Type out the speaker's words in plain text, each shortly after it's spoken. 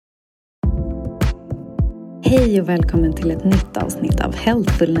Hej och välkommen till ett nytt avsnitt av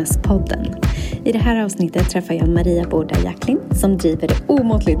Healthfulness-podden. I det här avsnittet träffar jag Maria Borda Jacklin som driver det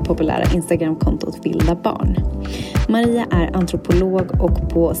omåttligt populära Instagramkontot Vilda Barn. Maria är antropolog och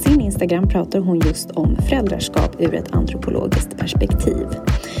på sin Instagram pratar hon just om föräldraskap ur ett antropologiskt perspektiv.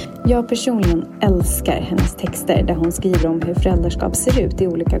 Jag personligen älskar hennes texter där hon skriver om hur föräldraskap ser ut i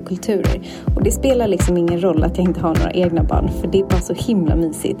olika kulturer. Och det spelar liksom ingen roll att jag inte har några egna barn, för det är bara så himla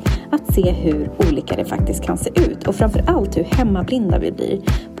mysigt att se hur olika det faktiskt kan se ut. Och framförallt hur hemmablinda vi blir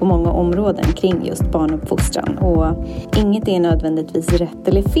på många områden kring just barnuppfostran. Och inget är nödvändigtvis rätt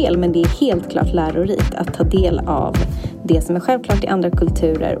eller fel, men det är helt klart lärorikt att ta del av det som är självklart i andra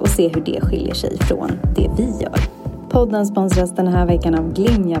kulturer och se hur det skiljer sig från det vi gör. Podden sponsras den här veckan av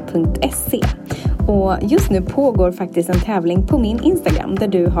Glimja.se. Och just nu pågår faktiskt en tävling på min Instagram där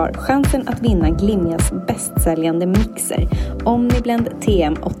du har chansen att vinna Glimjas bästsäljande mixer Omniblend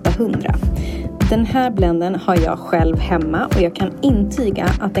TM800. Den här blenden har jag själv hemma och jag kan intyga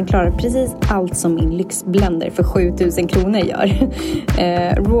att den klarar precis allt som min lyxblender för 7000 kronor gör.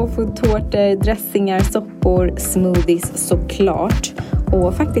 Rawfood-tårtor, dressingar, soppor, smoothies såklart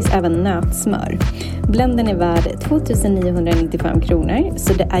och faktiskt även nötsmör. Blenden är värd 2995 kronor,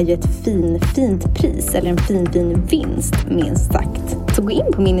 så det är ju ett fint pris eller en fin vinst minst sagt. Så gå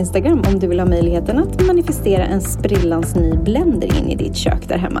in på min Instagram om du vill ha möjligheten att manifestera en sprillans ny blender in i ditt kök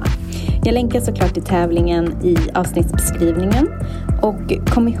där hemma. Jag länkar såklart till tävlingen i avsnittsbeskrivningen. Och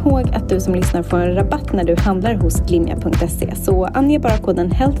kom ihåg att du som lyssnar får en rabatt när du handlar hos Glimja.se. Så ange bara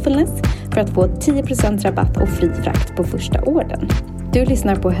koden Healthfulness för att få 10% rabatt och fri frakt på första ordern. Du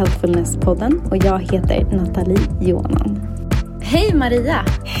lyssnar på Healthfulness-podden och jag heter Nathalie Johanan. Hej Maria!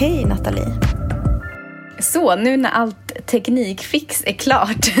 Hej Nathalie! Så nu när allt teknikfix är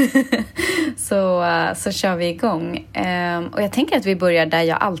klart så kör vi igång. Och jag tänker att vi börjar där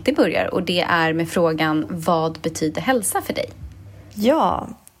jag alltid börjar, och det är med frågan: vad betyder hälsa för dig? Ja,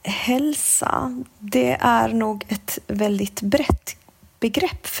 hälsa, det är nog ett väldigt brett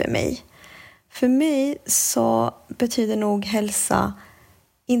begrepp för mig. För mig så betyder nog hälsa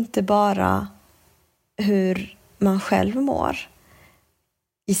inte bara hur man själv mår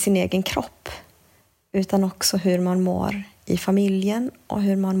i sin egen kropp, utan också hur man mår i familjen och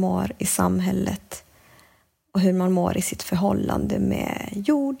hur man mår i samhället och hur man mår i sitt förhållande med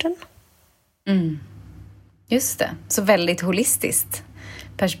jorden. Mm. Just det, så väldigt holistiskt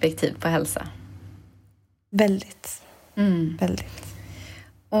perspektiv på hälsa. Väldigt, väldigt.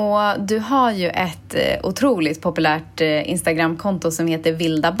 Och du har ju ett otroligt populärt Instagramkonto som heter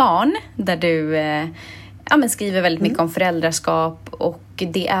Vilda Barn, där du skriver väldigt mycket om föräldraskap, och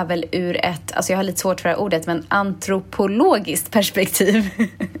det är väl ur ett, alltså jag har lite svårt för det här ordet, men antropologiskt perspektiv.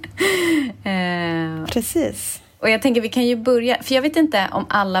 Precis. Och jag tänker vi kan ju börja, för jag vet inte om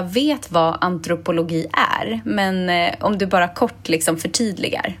alla vet vad antropologi är, men om du bara kort liksom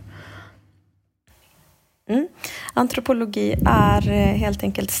förtydligar. Antropologi är helt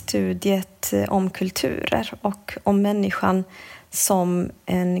enkelt studiet om kulturer och om människan som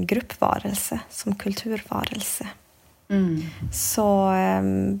en gruppvarelse, som kulturvarelse. Så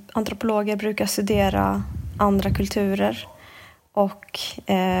antropologer brukar studera andra kulturer och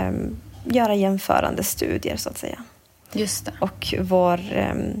göra jämförande studier så att säga. Just det. Och vår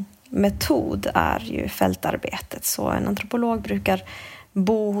metod är ju fältarbetet. Så en antropolog brukar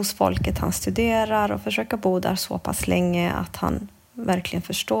bo hos folket han studerar och försöka bo där så pass länge att han verkligen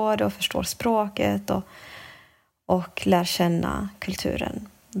förstår det och förstår språket och lär känna kulturen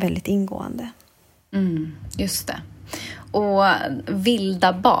väldigt ingående. Just det. Och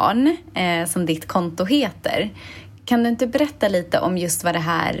Vilda Barn, som ditt konto heter, kan du inte berätta lite om just vad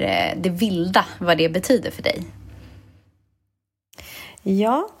det vilda, vad det betyder för dig?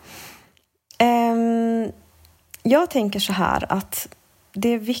 Ja, jag tänker så här att det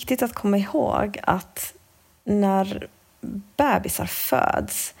är viktigt att komma ihåg att när bebisar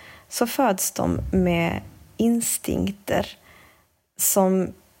föds så föds de med instinkter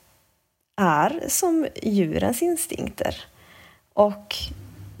som är som djurens instinkter. Och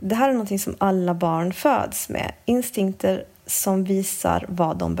det här är något som alla barn föds med. Instinkter som visar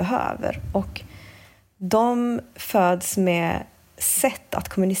vad de behöver. Och de föds med sätt att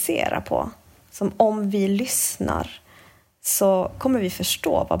kommunicera på. Som om vi lyssnar så kommer vi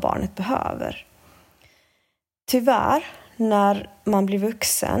förstå vad barnet behöver. Tyvärr, när man blir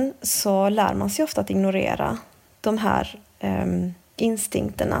vuxen så lär man sig ofta att ignorera de här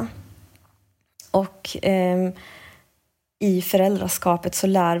instinkterna. Och i föräldraskapet så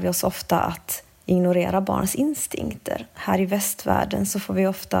lär vi oss ofta att ignorera barns instinkter. Här i västvärlden så får vi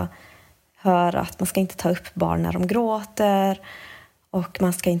ofta höra att man ska inte ta upp barn när de gråter. Och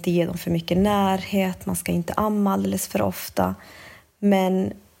man ska inte ge dem för mycket närhet. Man ska inte amma alldeles för ofta.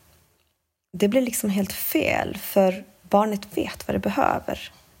 Men det blir liksom helt fel. För barnet vet vad det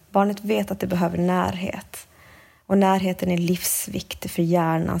behöver. Barnet vet att det behöver närhet. Och närheten är livsviktig för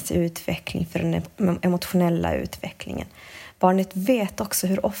hjärnans utveckling. För den emotionella utvecklingen. Barnet vet också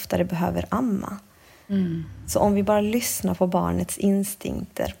hur ofta det behöver amma. Så om vi bara lyssnar på barnets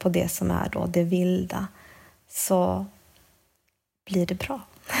instinkter. På det som är då det vilda. Så blir det bra.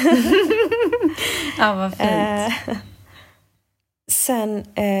 Ja, vad fint. Sen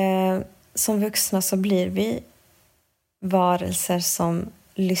som vuxna så blir vi varelser som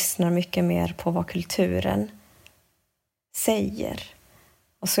lyssnar mycket mer på vad kulturen säger.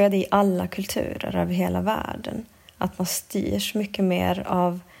 Och så är det i alla kulturer över hela världen. Att man styrs mycket mer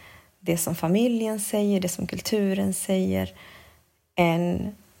av det som familjen säger, det som kulturen säger,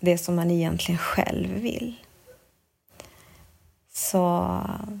 än det som man egentligen själv vill. Så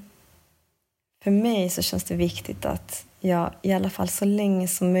för mig så känns det viktigt att jag i alla fall så länge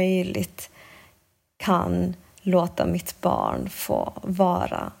som möjligt kan låta mitt barn få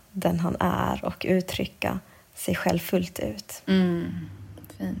vara den han är och uttrycka sig själv fullt ut.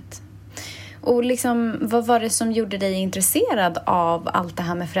 Fint. Och liksom, vad var det som gjorde dig intresserad av allt det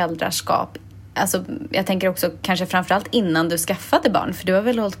här med föräldraskap? Alltså, jag tänker också kanske framförallt innan du skaffade barn, för du har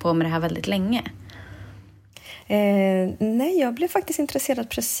väl hållit på med det här väldigt länge? Nej, jag blev faktiskt intresserad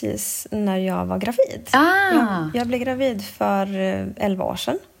precis när jag var gravid. Jag blev gravid för 11 år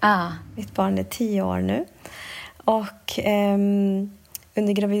sedan. Mitt barn är 10 år nu. Och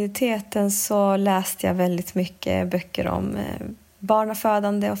under graviditeten så läste jag väldigt mycket böcker om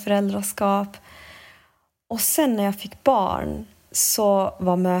barnafödande och föräldraskap. Och sen när jag fick barn så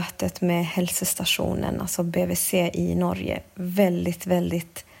var mötet med hälsostationen, alltså BVC i Norge, väldigt,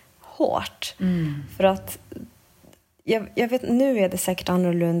 väldigt hårt. För att jag vet, nu är det säkert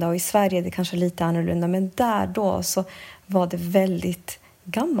annorlunda och i Sverige är det kanske lite annorlunda, men där då så var det väldigt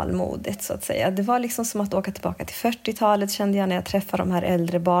gammalmodigt så att säga. Det var liksom som att åka tillbaka till 40-talet, kände jag när jag träffade de här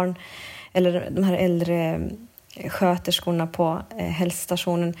äldre barn eller de här äldre sköterskorna på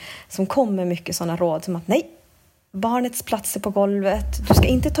hälsostationen som kom med mycket sådana råd som att nej, barnets plats är på golvet, du ska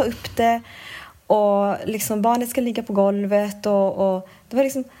inte ta upp det och liksom barnet ska ligga på golvet och det var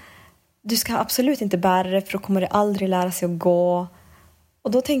liksom, du ska absolut inte bära det för då kommer det aldrig lära sig att gå.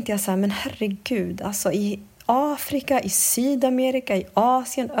 Och då tänkte jag så här, men herregud, alltså i Afrika, i Sydamerika, i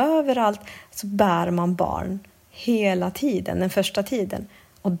Asien, överallt så bär man barn hela tiden, den första tiden.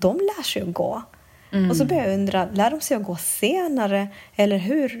 Och de lär sig att gå. Och så började jag undra, lär de sig att gå senare? Eller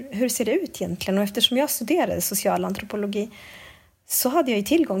hur ser det ut egentligen? Och eftersom jag studerade socialantropologi så hade jag ju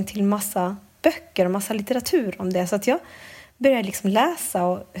tillgång till massa böcker och massa litteratur om det. Så att jag började liksom läsa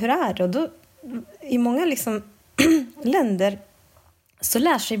och hur är det? Och då, i många liksom länder så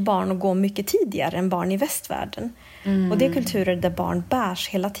lär sig barn att gå mycket tidigare än barn i västvärlden. Och det är kulturer där barn bärs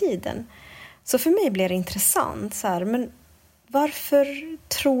hela tiden. Så för mig blev det intressant. Så här, men varför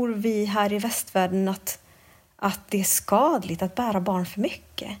tror vi här i västvärlden att det är skadligt att bära barn för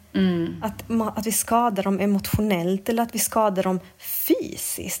mycket? Att vi skadar dem emotionellt eller att vi skadar dem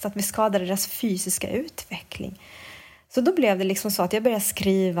fysiskt. Att vi skadar deras fysiska utveckling. Så då blev det liksom så att jag började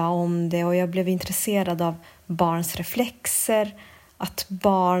skriva om det och jag blev intresserad av barns reflexer. Att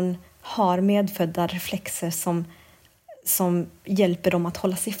barn har medfödda reflexer som hjälper dem att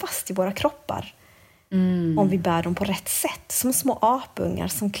hålla sig fast i våra kroppar. Om vi bär dem på rätt sätt. Som små apungar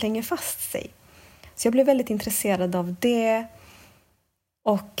som klänger fast sig. Så jag blev väldigt intresserad av det.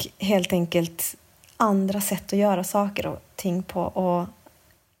 Och helt enkelt andra sätt att göra saker och ting på. Och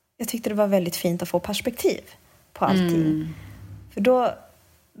jag tyckte det var väldigt fint att få perspektiv på allting. För då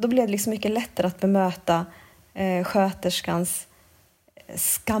blev det liksom mycket lättare att bemöta sköterskans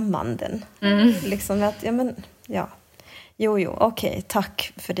skammanden. Liksom att, okej,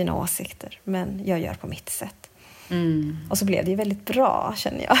 tack för dina åsikter, men jag gör på mitt sätt. Och så blev det ju väldigt bra,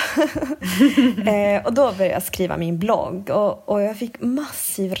 känner jag. Och då började jag skriva min blogg och jag fick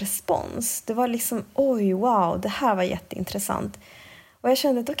massiv respons. Det var liksom, oj, wow, det här var jätteintressant. Och jag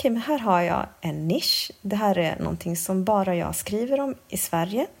kände att okej, men här har jag en nisch. Det här är någonting som bara jag skriver om i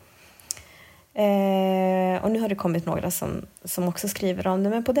Sverige. Och nu har det kommit några som också skriver om det.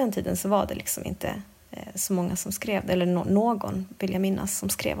 Men på den tiden så var det liksom inte så många som skrev det. Eller någon, vill jag minnas, som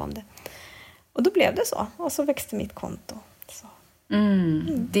skrev om det. Och då blev det så. Och så växte mitt konto. Så.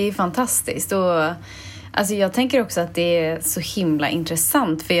 Det är fantastiskt. Och alltså jag tänker också att det är så himla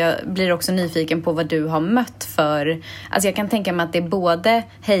intressant. För jag blir också nyfiken på vad du har mött för. Alltså jag kan tänka mig att det är både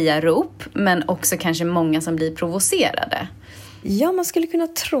hejarop. Men också kanske många som blir provocerade. Ja, man skulle kunna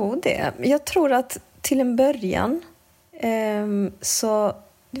tro det. Jag tror att till en början Så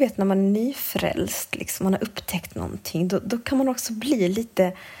du vet, när man är nyfrälst, liksom, man har upptäckt någonting, då kan man också bli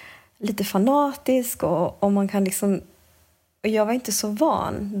lite fanatisk och man kan liksom... Och jag var inte så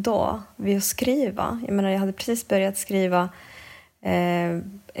van då vid att skriva. Jag menar, jag hade precis börjat skriva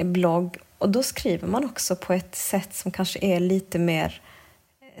en blogg, och då skriver man också på ett sätt som kanske är lite mer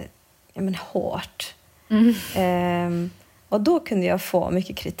hårt. Och då kunde jag få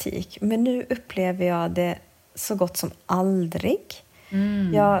mycket kritik. Men nu upplever jag det så gott som aldrig.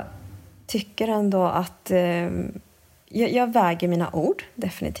 Jag tycker ändå att jag väger mina ord,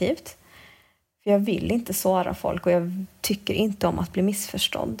 definitivt. För jag vill inte såra folk, och jag tycker inte om att bli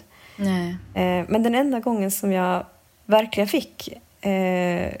missförstådd. Nej. Men den enda gången som jag verkligen fick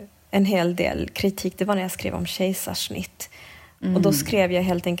en hel del kritik, det var när jag skrev om kejsarsnitt. Och då skrev jag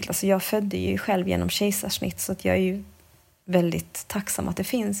helt enkelt, alltså jag födde ju själv genom kejsarsnitt, så att jag är ju väldigt tacksam att det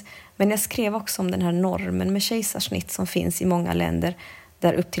finns. Men jag skrev också om den här normen med kejsarsnitt som finns i många länder,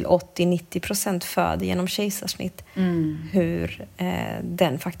 där upp till 80-90% föder genom kejsarsnitt. Hur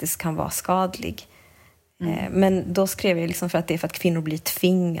den faktiskt kan vara skadlig. Men då skrev jag liksom för att det är för att kvinnor blir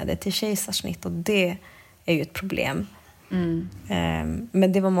tvingade till kejsarsnitt, och det är ju ett problem.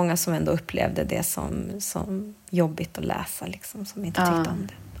 Men det var många som ändå upplevde det som jobbigt att läsa, liksom, som inte tyckte om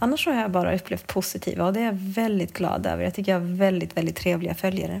det. Annars har jag bara upplevt positiva, och det är jag väldigt glad över. Jag tycker jag har väldigt, väldigt trevliga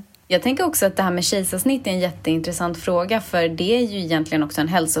följare. Jag tänker också att det här med kejsarsnitt är en jätteintressant fråga, för det är ju egentligen också en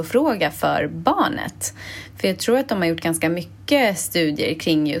hälsofråga för barnet. För jag tror att de har gjort ganska mycket studier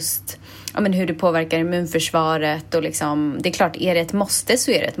kring just hur det påverkar immunförsvaret, och liksom, det är klart, är det ett måste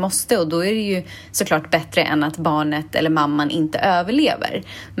så är det ett måste, och då är det ju såklart bättre än att barnet eller mamman inte överlever.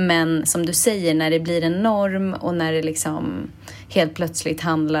 Men som du säger, när det blir en norm och när det liksom helt plötsligt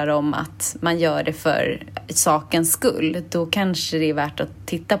handlar om att man gör det för sakens skull, då kanske det är värt att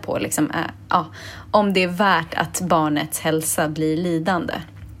titta på liksom, om det är värt att barnets hälsa blir lidande.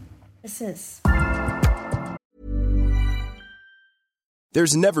 Precis.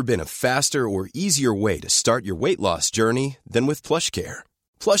 There's never been a faster or easier way to start your weight loss journey than with PlushCare.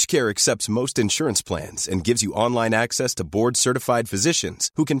 PlushCare accepts most insurance plans and gives you online access to board-certified physicians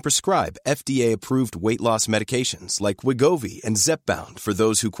who can prescribe FDA-approved weight loss medications like Wegovy and Zepbound for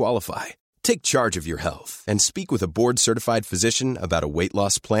those who qualify. Take charge of your health and speak with a board-certified physician about a weight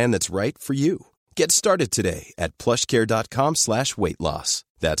loss plan that's right for you. Get started today at plushcare.com/weightloss.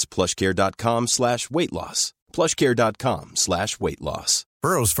 That's plushcare.com/weightloss. plushcare.com/weightloss.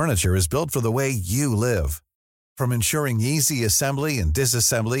 Burrow's furniture is built for the way you live. From ensuring easy assembly and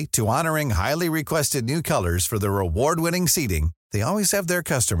disassembly to honoring highly requested new colors for their award-winning seating, they always have their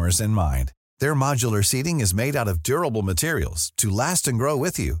customers in mind. Their modular seating is made out of durable materials to last and grow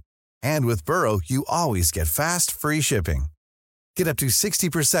with you. And with Burrow, you always get fast, free shipping. Get up to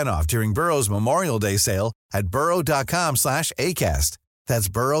 60% off during Burrow's Memorial Day sale at burrow.com/ACAST.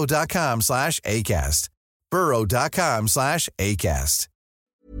 That's burrow.com/ACAST. burrow.com/ACAST.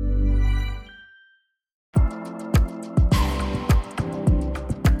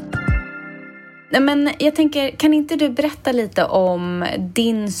 Men jag tänker, kan inte du berätta lite om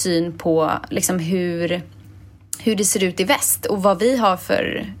din syn på liksom hur det ser ut i väst och vad vi har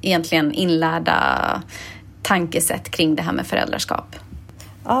för egentligen inlärda tankesätt kring det här med föräldraskap?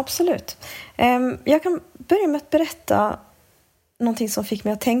 Ja, absolut. Jag kan börja med att berätta någonting som fick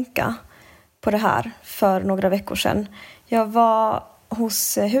mig att tänka på det här för några veckor sedan. Jag var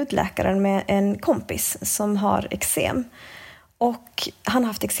hos hudläkaren med en kompis som har eksem. Och han har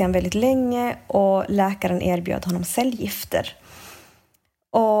haft eksem väldigt länge och läkaren erbjöd honom cellgifter.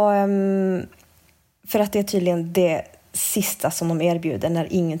 Och för att det är tydligen det sista som de erbjuder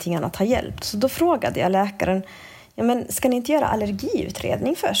när ingenting annat har hjälpt. Så då frågade jag läkaren, men ska ni inte göra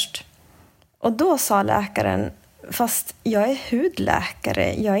allergiutredning först? Och då sa läkaren, fast jag är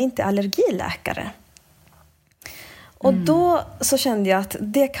hudläkare, jag är inte allergiläkare. Och då så kände jag att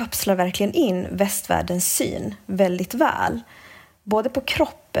det kapslar verkligen in västvärldens syn väldigt väl. Både på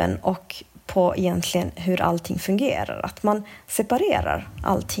kroppen och på egentligen hur allting fungerar. Att man separerar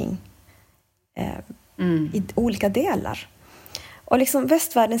allting i olika delar. Och liksom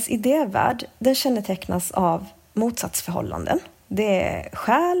västvärldens idévärld, den kännetecknas av motsatsförhållanden. Det är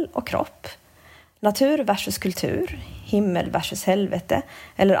själ och kropp. Natur versus kultur. Himmel versus helvete.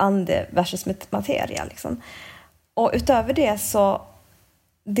 Eller ande versus materia. Liksom. Och utöver det så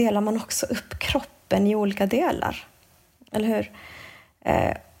delar man också upp kroppen i olika delar. Eller hur?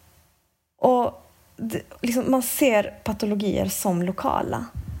 Liksom man ser patologier som lokala.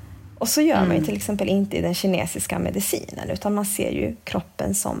 Och så gör man ju till exempel inte i den kinesiska medicinen. Utan man ser ju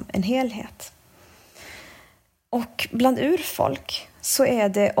kroppen som en helhet. Och bland urfolk så är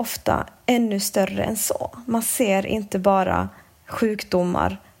det ofta ännu större än så. Man ser inte bara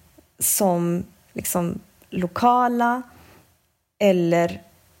sjukdomar som liksom lokala eller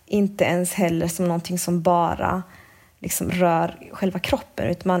inte ens heller som någonting som bara liksom rör själva kroppen,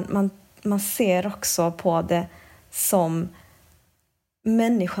 utan man ser också på det som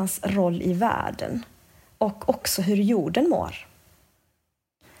människans roll i världen och också hur jorden mår.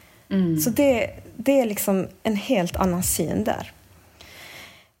 Så det är liksom en helt annan syn där.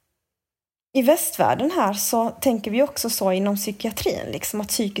 I västvärlden här så tänker vi också så inom psykiatrin, liksom att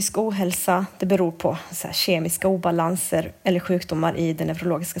psykisk ohälsa, det beror på så här kemiska obalanser eller sjukdomar i det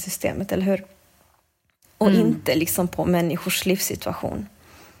neurologiska systemet, eller hur? Och inte liksom på människors livssituation.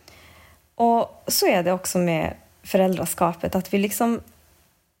 Och så är det också med föräldraskapet, att vi liksom,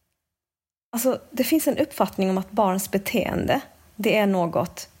 alltså det finns en uppfattning om att barns beteende, det är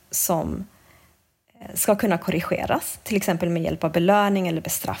något som ska kunna korrigeras, till exempel med hjälp av belöning eller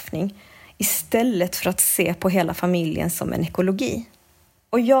bestraffning, istället för att se på hela familjen som en ekologi.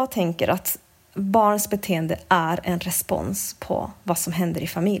 Och jag tänker att barns beteende är en respons på vad som händer i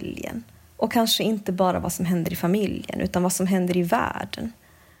familjen. Och kanske inte bara vad som händer i familjen, utan vad som händer i världen.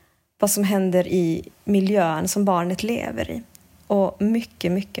 Vad som händer i miljön som barnet lever i. Och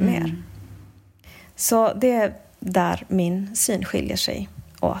mycket, mycket mer. Så det är där min syn skiljer sig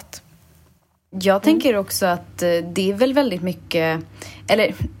åt. Jag tänker också att det är väl väldigt mycket,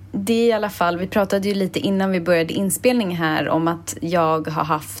 eller det är i alla fall, vi pratade ju lite innan vi började inspelning här om att jag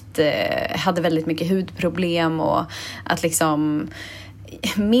hade väldigt mycket hudproblem och att liksom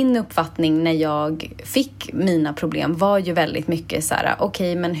min uppfattning när jag fick mina problem var ju väldigt mycket så här: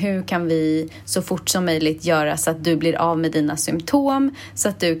 okej, men hur kan vi så fort som möjligt göra så att du blir av med dina symptom, så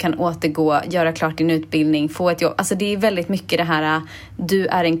att du kan återgå, göra klart din utbildning, få ett jobb. Alltså det är väldigt mycket det här, du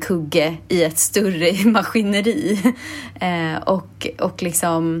är en kugge i ett större maskineri. Och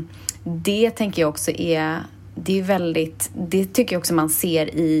liksom det tänker jag också är, det är väldigt, det tycker jag också man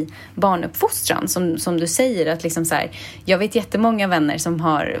ser i barnuppfostran, som du säger, att liksom så här, jag vet jättemånga vänner som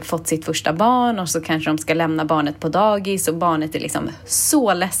har fått sitt första barn och så kanske de ska lämna barnet på dagis och barnet är liksom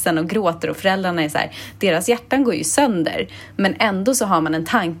så ledsen och gråter och föräldrarna är så här, deras hjärtan går ju sönder, men ändå så har man en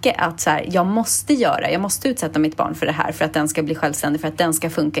tanke att så här, jag måste utsätta mitt barn för det här för att den ska bli självständig, för att den ska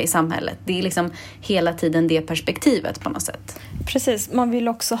funka i samhället. Det är liksom hela tiden det perspektivet på något sätt. Precis, man vill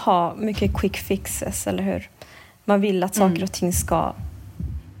också ha mycket quick fixes, eller hur? Man vill att saker och ting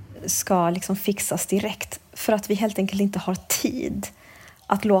ska liksom fixas direkt. För att vi helt enkelt inte har tid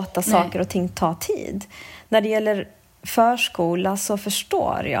att låta saker och ting ta tid. När det gäller förskola så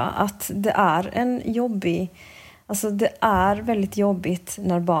förstår jag att det är väldigt jobbigt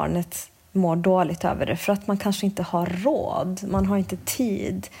när barnet mår dåligt över det. För att man kanske inte har råd, man har inte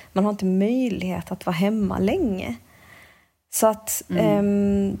tid, man har inte möjlighet att vara hemma länge. Så att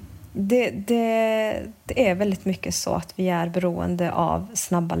det är väldigt mycket så att vi är beroende av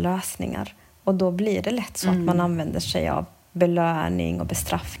snabba lösningar. Och då blir det lätt så att man använder sig av belöning och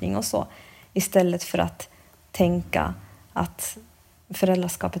bestraffning och så. Istället för att tänka att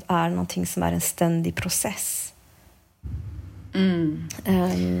föräldraskapet är någonting som är en ständig process.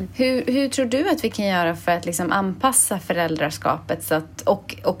 Hur tror du att vi kan göra för att liksom anpassa föräldraskapet så att,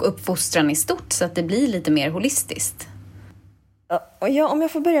 och uppfostran i stort så att det blir lite mer holistiskt? Ja, om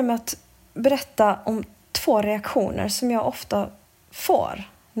jag får börja med att berätta om 2 reaktioner som jag ofta får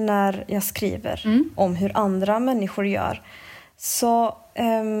när jag skriver om hur andra människor gör. Så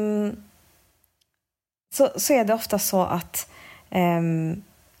är det ofta så att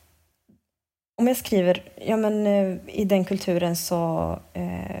om jag skriver, ja men i den kulturen så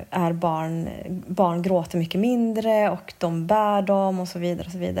är barn gråter mycket mindre och de bär dem och så vidare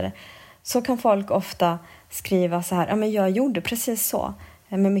och så vidare. Så kan folk ofta skriva så här, ja men jag gjorde precis så,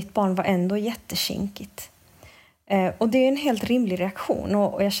 men mitt barn var ändå jättekinkigt. Och det är en helt rimlig reaktion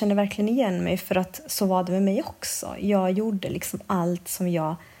och jag känner verkligen igen mig, för att så var det med mig också. Jag gjorde liksom allt som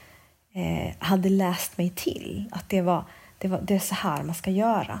jag hade läst mig till, att det är så här man ska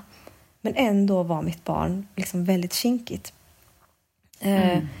göra. Men ändå var mitt barn liksom väldigt kinkigt.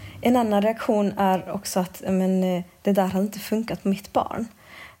 En annan reaktion är också att det där hade inte funkat på mitt barn.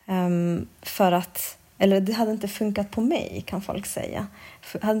 Eller det hade inte funkat på mig, kan folk säga.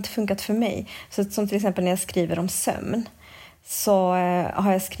 Det hade inte funkat för mig. Så som till exempel när jag skriver om sömn, så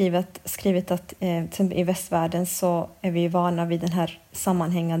har jag skrivit att i västvärlden så är vi vana vid den här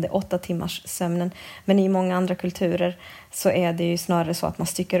sammanhängande 8 timmars sömnen. Men i många andra kulturer så är det ju snarare så att man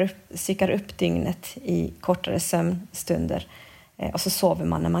styckar upp dygnet i kortare sömnstunder. Och så sover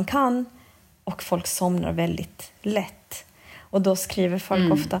man när man kan, och folk somnar väldigt lätt. Och då skriver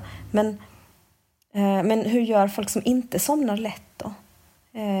folk ofta, men Men hur gör folk som inte somnar lätt då?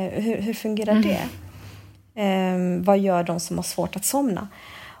 Hur fungerar det? Vad gör de som har svårt att somna?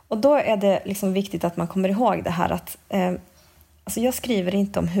 Och då är det liksom viktigt att man kommer ihåg det här att alltså jag skriver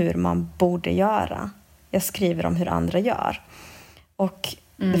inte om hur man borde göra. Jag skriver om hur andra gör. Och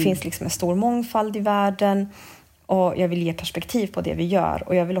det finns liksom en stor mångfald i världen. Och jag vill ge perspektiv på det vi gör.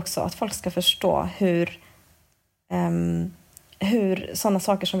 Och jag vill också att folk ska förstå hur sådana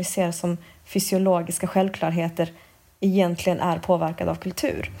saker som vi ser som fysiologiska självklarheter egentligen är påverkade av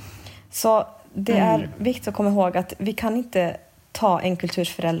kultur. Så det är viktigt att komma ihåg att vi kan inte ta en kulturs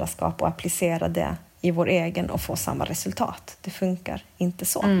föräldraskap och applicera det i vår egen och få samma resultat. Det funkar inte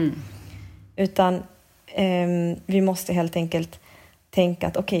så. Utan vi måste helt enkelt tänka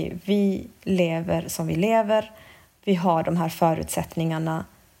att okej, vi lever som vi lever. Vi har de här förutsättningarna.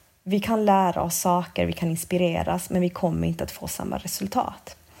 Vi kan lära oss saker, vi kan inspireras, men vi kommer inte att få samma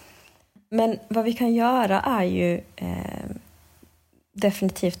resultat. Men vad vi kan göra är ju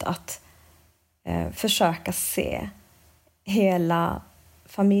definitivt att försöka se hela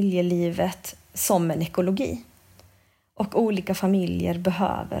familjelivet som en ekologi. Och olika familjer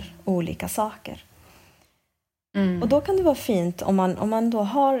behöver olika saker. Och då kan det vara fint om man då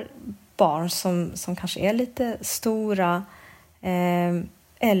har barn som kanske är lite stora,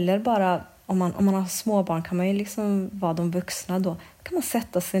 eller bara om man har småbarn kan man ju liksom vara de vuxna då. Kan man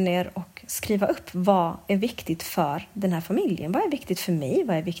sätta sig ner och skriva upp vad är viktigt för den här familjen. Vad är viktigt för mig?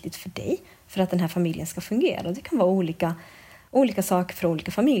 Vad är viktigt för dig? För att den här familjen ska fungera. Det kan vara olika saker för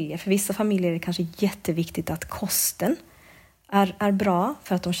olika familjer. För vissa familjer är det kanske jätteviktigt att kosten är bra.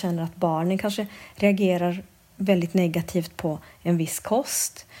 För att de känner att barnen kanske reagerar väldigt negativt på en viss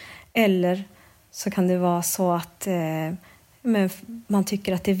kost. Eller så kan det vara så att men man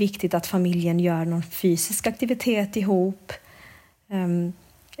tycker att det är viktigt att familjen gör någon fysisk aktivitet ihop.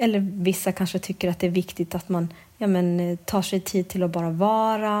 Eller vissa kanske tycker att det är viktigt att man tar sig tid till att bara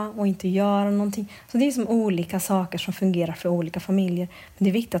vara och inte göra någonting. Så det är som olika saker som fungerar för olika familjer. Men det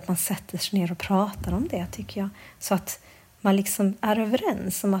är viktigt att man sätter sig ner och pratar om det, tycker jag. Så att man liksom är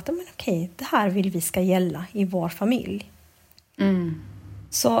överens om att okej, det här vill vi ska gälla i vår familj.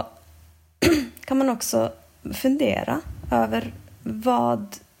 Så kan man också fundera över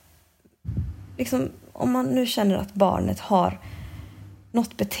vad, liksom, om man nu känner att barnet har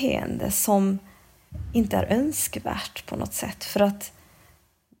något beteende som inte är önskvärt på något sätt. För att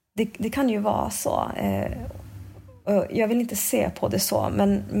det kan ju vara så. Jag vill inte se på det så,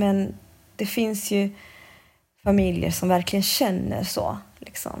 men det finns ju familjer som verkligen känner så.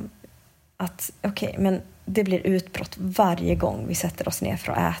 Liksom, att okej, men det blir utbrott varje gång vi sätter oss ner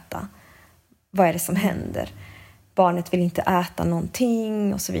för att äta. Vad är det som händer? Barnet vill inte äta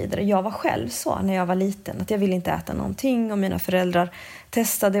någonting och så vidare. Jag var själv så när jag var liten, att jag ville inte äta någonting och mina föräldrar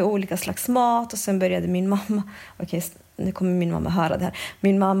testade olika slags mat och sen började min mamma, okej, nu kommer min mamma höra det här.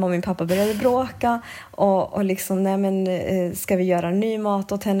 Min mamma och min pappa började bråka och liksom, ska vi göra ny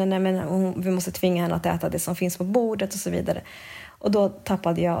mat åt henne? Vi måste tvinga henne att äta det som finns på bordet och så vidare. Och då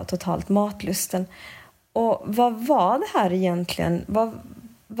tappade jag totalt matlusten. Och vad var det här egentligen?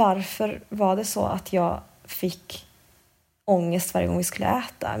 Varför var det så att jag fick ångest varje gång vi skulle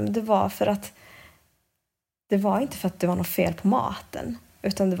äta? Det var för att det var inte för att det var något fel på maten,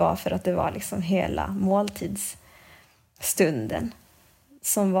 utan det var för att det var liksom hela måltidsstunden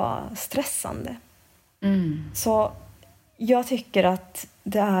som var stressande. Så jag tycker att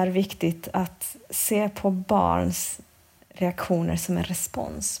det är viktigt att se på barns reaktioner som en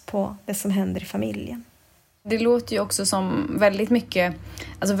respons på det som händer i familjen. Det låter ju också som väldigt mycket,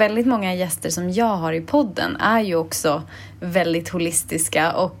 alltså väldigt många gäster som jag har i podden är ju också väldigt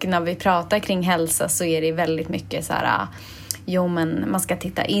holistiska, och när vi pratar kring hälsa så är det väldigt mycket så här, men man ska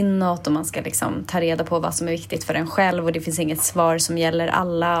titta inåt och man ska liksom ta reda på vad som är viktigt för en själv, och det finns inget svar som gäller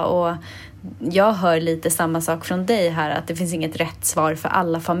alla. Och jag hör lite samma sak från dig här, att det finns inget rätt svar för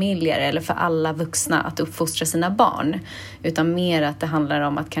alla familjer eller för alla vuxna att uppfostra sina barn, utan mer att det handlar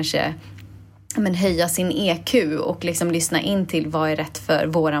om att kanske höja sin EQ och liksom lyssna in till vad är rätt för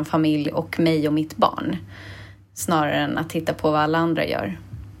våran familj och mig och mitt barn, snarare än att titta på vad alla andra gör.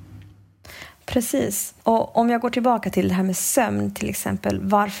 Precis. Och om jag går tillbaka till det här med sömn till exempel,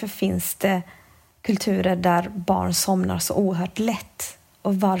 varför finns det kulturer där barn somnar så oerhört lätt?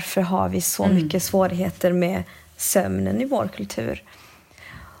 Och varför har vi så mycket svårigheter med sömnen i vår kultur?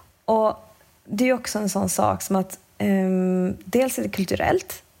 Och det är också en sån sak som att dels är det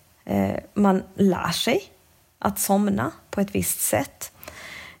kulturellt. Man lär sig att somna på ett visst sätt.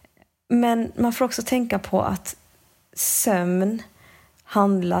 Men man får också tänka på att sömn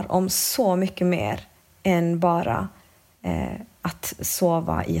handlar om så mycket mer än bara att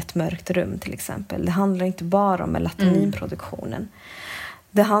sova i ett mörkt rum till exempel. Det handlar inte bara om melatoninproduktionen.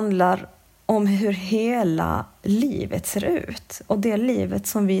 Det handlar om hur hela livet ser ut. Och det livet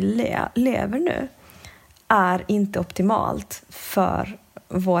som vi lever nu är inte optimalt för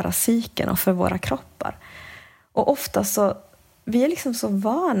våra psyken och för våra kroppar. Och ofta så, vi är liksom så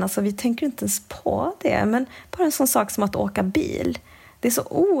vana så vi tänker inte ens på det. Men bara en sån sak som att åka bil. Det är så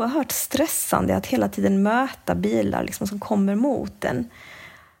oerhört stressande att hela tiden möta bilar liksom, som kommer mot en.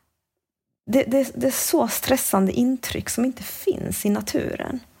 Det är så stressande intryck som inte finns i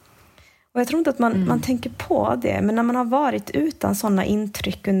naturen. Och jag tror inte att man tänker på det. Men när man har varit utan sådana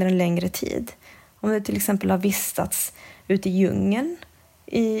intryck under en längre tid. Om du till exempel har vistats ute i djungeln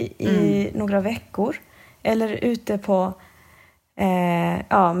i några veckor. Eller ute på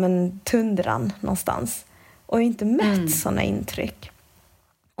tundran någonstans. Och inte mött sådana intryck.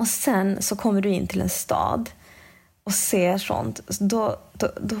 Och sen så kommer du in till en stad och ser sånt.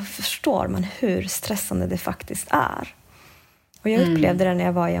 Då förstår man hur stressande det faktiskt är. Och jag upplevde det när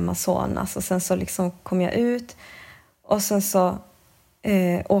jag var i Amazonas. Och sen så liksom kom jag ut. Och sen så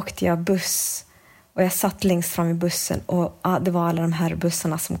åkte jag buss. Och jag satt längst fram i bussen. Och det var alla de här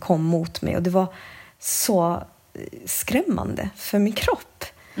bussarna som kom mot mig. Och det var så skrämmande för min kropp.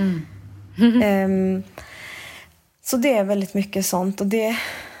 Så det är väldigt mycket sånt. Och det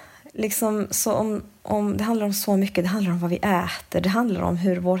liksom, så om det handlar om så mycket. Det handlar om vad vi äter. Det handlar om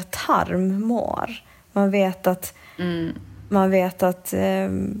hur vår tarm mår. Man vet att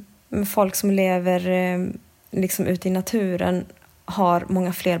folk som lever liksom ute i naturen har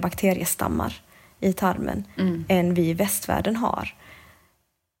många fler bakteriestammar i tarmen än vi i västvärlden har.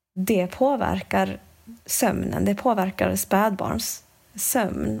 Det påverkar sömnen. Det påverkar spädbarns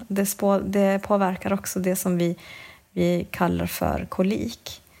sömn. Det påverkar också det som vi kallar för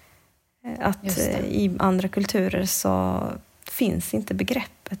kolik. Att i andra kulturer så finns inte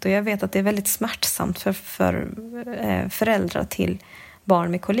begreppet. Och jag vet att det är väldigt smärtsamt för föräldrar till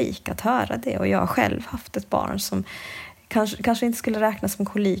barn med kolik att höra det. Och jag har själv haft ett barn som kanske inte skulle räknas som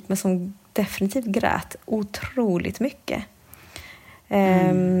kolik, men som definitivt grät otroligt mycket.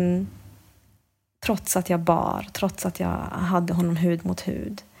 Trots att jag bar, trots att jag hade honom hud mot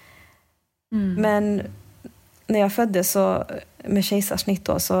hud. Men när jag föddes så, med kejsarsnitt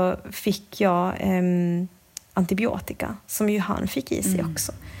då, så fick jag antibiotika som ju han fick i sig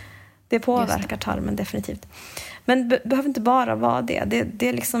också. Det påverkar tarmen definitivt. Men det behöver inte bara vara det. Det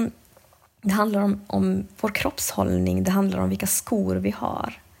är liksom, det handlar om vår kroppshållning. Det handlar om vilka skor vi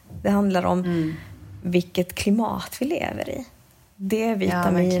har. Det handlar om vilket klimat vi lever i.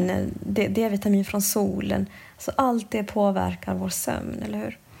 D-vitamin från solen. Så allt det påverkar vår sömn, eller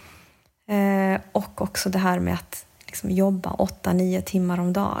hur? Och också det här med att liksom jobba 8-9 timmar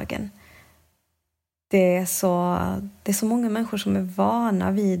om dagen. Det är så många människor som är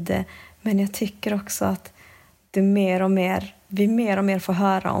vana vid det. Men jag tycker också att vi mer och mer får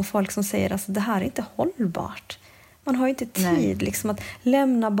höra om folk som säger att alltså, det här är inte hållbart. Man har ju inte tid liksom, att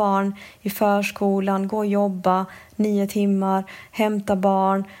lämna barn i förskolan, gå och jobba 9 timmar, hämta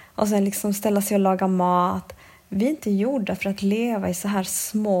barn och sen liksom ställa sig och laga mat. Vi är inte gjorda för att leva i så här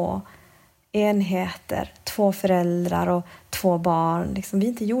små enheter, 2 föräldrar och 2 barn. Liksom, vi är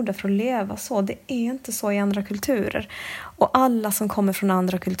inte gjorda för att leva så. Det är inte så i andra kulturer. Och alla som kommer från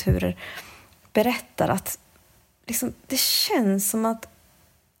andra kulturer berättar att liksom, det känns som att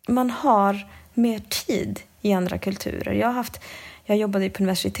man har mer tid i andra kulturer. Jag jobbade på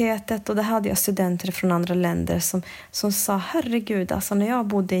universitetet och där hade jag studenter från andra länder som sa, herregud, alltså när jag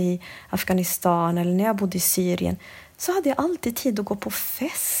bodde i Afghanistan eller när jag bodde i Syrien så hade jag alltid tid att gå på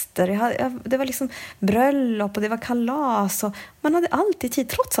fester. Det var liksom bröllop och det var kalas och man hade alltid tid,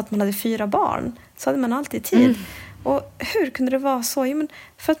 trots att man hade 4 barn så hade man alltid tid. Och hur kunde det vara så? Jo, men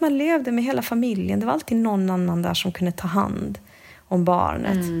för att man levde med hela familjen. Det var alltid någon annan där som kunde ta hand om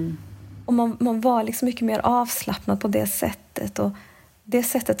barnet. Och man var liksom mycket mer avslappnad på det sättet. Och det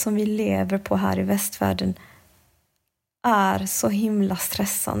sättet som vi lever på här i västvärlden är så himla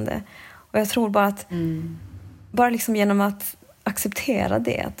stressande. Och jag tror bara att bara liksom genom att acceptera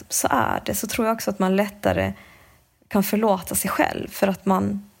det, så är det, så tror jag också att man lättare kan förlåta sig själv. För att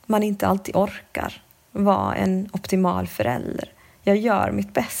man inte alltid orkar vara en optimal förälder. Jag gör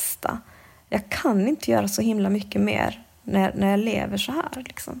mitt bästa. Jag kan inte göra så himla mycket mer när jag lever så här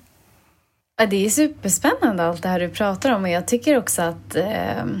liksom. Ja, det är superspännande allt det här du pratar om. Och jag tycker också att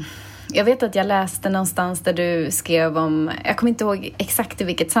Jag vet att jag läste någonstans där du skrev om, jag kommer inte ihåg exakt i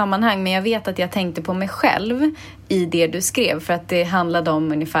vilket sammanhang, men jag vet att jag tänkte på mig själv i det du skrev, för att det handlade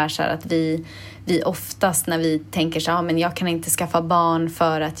om ungefär så här att vi oftast när vi tänker så här, men jag kan inte skaffa barn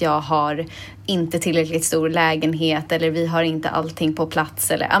för att jag har inte tillräckligt stor lägenhet, eller vi har inte allting på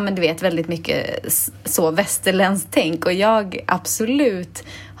plats, eller men du vet, väldigt mycket så västerländskt tänk. Och jag absolut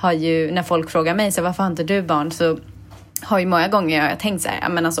har ju, när folk frågar mig så varför har inte du barn, så har ju många gånger jag tänkt så här,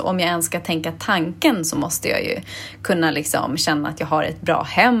 men alltså om jag ens ska tänka tanken så måste jag ju kunna liksom känna att jag har ett bra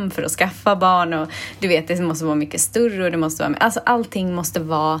hem för att skaffa barn, och du vet, det måste vara mycket större, och det måste vara, alltså allting måste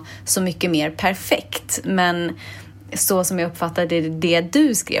vara så mycket mer perfekt. Men så som jag uppfattade det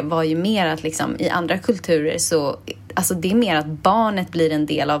du skrev var ju mer att liksom i andra kulturer så, alltså det är mer att barnet blir en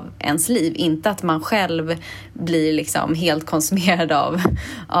del av ens liv, inte att man själv blir liksom helt konsumerad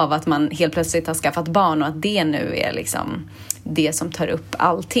av att man helt plötsligt har skaffat barn och att det nu är liksom det som tar upp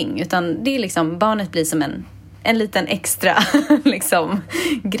allting, utan det är liksom, barnet blir som en liten extra liksom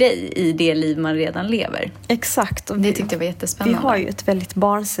grej i det liv man redan lever. Exakt. Och det tyckte jag var jättespännande. Vi har ju ett väldigt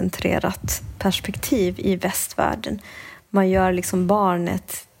barncentrerat perspektiv i västvärlden. Man gör liksom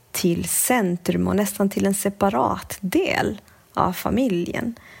barnet till centrum och nästan till en separat del av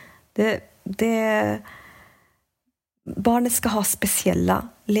familjen. Barnet ska ha speciella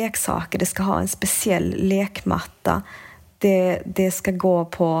leksaker, det ska ha en speciell lekmatta, det ska gå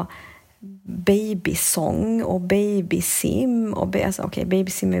på babysång och babysim och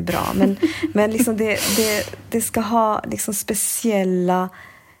babysim är bra, men liksom det ska ha liksom speciella,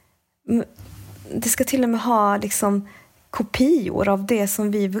 det ska till och med ha liksom kopior av det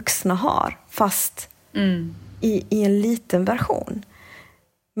som vi vuxna har, fast i en liten version.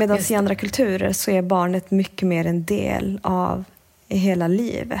 Medan i andra kulturer så är barnet mycket mer en del av hela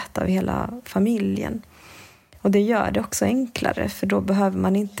livet, av hela familjen. Och det gör det också enklare, för då behöver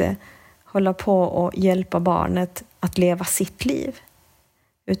man inte hålla på och hjälpa barnet att leva sitt liv.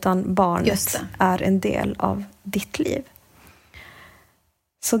 Utan barnet är en del av ditt liv.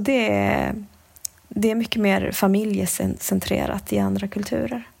 Så det är mycket mer familjecentrerat i andra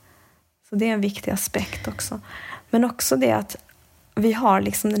kulturer. Så det är en viktig aspekt också. Men också det att vi har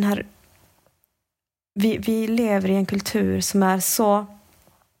liksom den här... Vi lever i en kultur som är så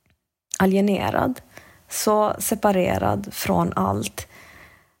alienerad, så separerad från allt,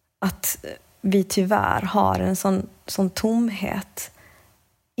 att vi tyvärr har en sån tomhet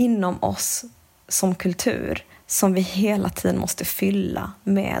inom oss som kultur som vi hela tiden måste fylla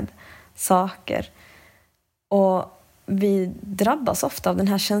med saker. Och vi drabbas ofta av den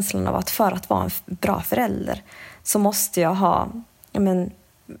här känslan av att för att vara en bra förälder så måste jag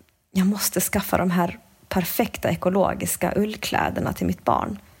måste skaffa de här perfekta ekologiska ullkläderna till mitt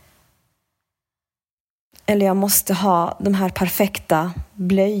barn. Eller jag måste ha de här perfekta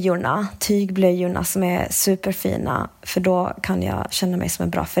blöjorna, tygblöjorna som är superfina, för då kan jag känna mig som en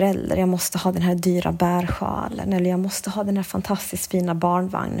bra förälder. Jag måste ha den här dyra bärsjalen, eller jag måste ha den här fantastiskt fina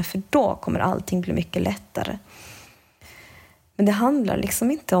barnvagnen, för då kommer allting bli mycket lättare. Men det handlar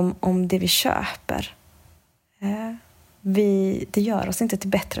liksom inte om det vi köper. Det gör oss inte till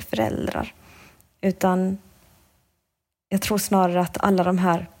bättre föräldrar. Utan jag tror snarare att alla de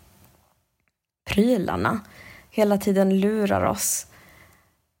här prylarna hela tiden lurar oss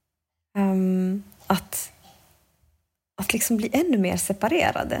att liksom bli ännu mer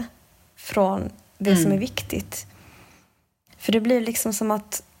separerade från det som är viktigt. För det blir liksom som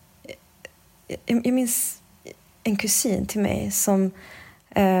att jag minns en kusin till mig som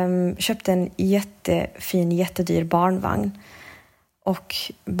köpte en jättefin, jättedyr barnvagn, och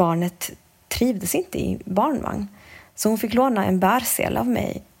barnet trivdes inte i barnvagn, så hon fick låna en bärsele av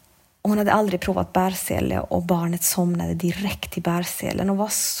mig. Hon hade aldrig provat bärsele, och barnet somnade direkt i bärselen och var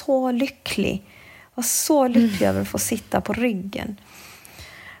så lycklig. Över att få sitta på ryggen.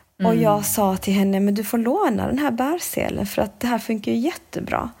 Och jag sa till henne, men du får låna den här bärselen, för att det här funkar ju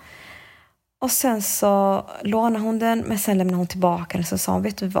jättebra. Och sen så lånade hon den, men sen lämnade hon tillbaka den, så sa hon,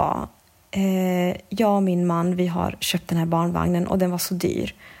 vet du vad? Jag och min man, vi har köpt den här barnvagnen och den var så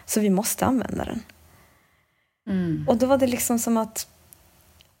dyr, så vi måste använda den. Och då var det liksom som att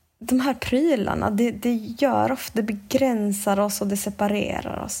de här prylarna, det begränsar oss och det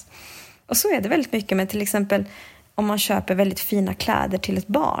separerar oss. Och så är det väldigt mycket med till exempel om man köper väldigt fina kläder till ett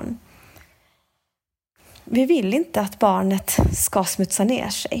barn. Vi vill inte att barnet ska smutsa ner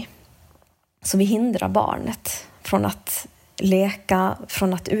sig. Så vi hindrar barnet från att leka,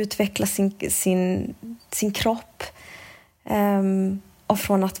 från att utveckla sin kropp, och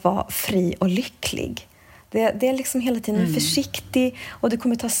från att vara fri och lycklig. Det är liksom hela tiden försiktig, och du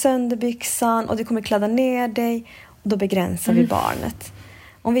kommer ta sönder byxan och du kommer kladda ner dig, och då begränsar vi barnet.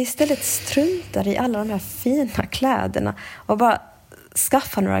 Om vi istället struntar i alla de här fina kläderna och bara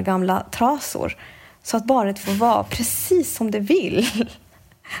skaffar några gamla trasor så att barnet får vara precis som det vill,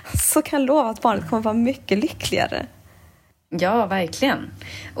 så kan jag lova att barnet kommer vara mycket lyckligare. Ja, verkligen.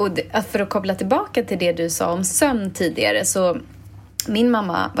 Och för att koppla tillbaka till det du sa om sömn tidigare, så min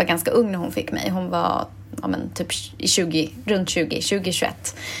mamma var ganska ung när hon fick mig. Hon var typ runt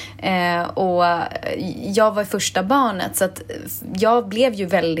 2021. Och jag var första barnet, så att jag blev ju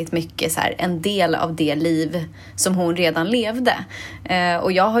väldigt mycket så här, en del av det liv som hon redan levde.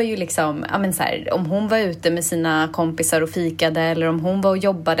 Och jag har ju liksom, så här, om hon var ute med sina kompisar och fikade, eller om hon var och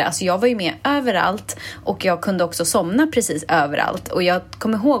jobbade, alltså jag var ju med överallt, och jag kunde också somna precis överallt. Och jag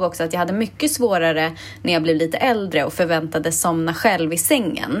kommer ihåg också att jag hade mycket svårare när jag blev lite äldre och förväntades somna själv i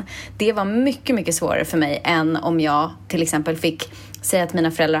sängen. Det var mycket, mycket svårare för mig än om jag till exempel fick säga att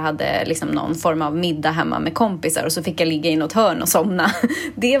mina föräldrar hade liksom någon form av middag hemma med kompisar, och så fick jag ligga i något hörn och somna.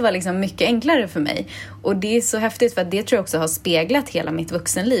 Det var liksom mycket enklare för mig. Och det är så häftigt, för att det tror jag också har speglat hela mitt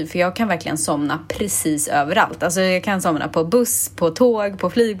vuxenliv. För jag kan verkligen somna precis överallt. Alltså jag kan somna på buss, på tåg, på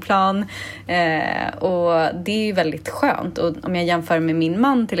flygplan. Och det är ju väldigt skönt. Och om jag jämför med min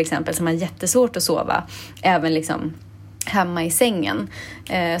man till exempel, som har jättesvårt att sova, även liksom hemma i sängen,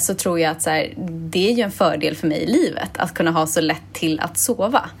 så tror jag att så här, det är ju en fördel för mig i livet att kunna ha så lätt till att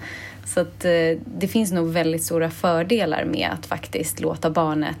sova. Så att det finns nog väldigt stora fördelar med att faktiskt låta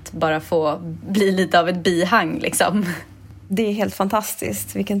barnet bara få bli lite av ett bihang liksom. Det är helt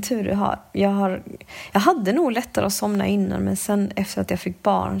fantastiskt, vilken tur du har. Jag hade nog lättare att somna innan, men sen efter att jag fick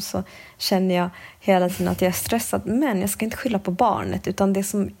barn så känner jag hela tiden att jag är stressad. Men jag ska inte skylla på barnet, utan det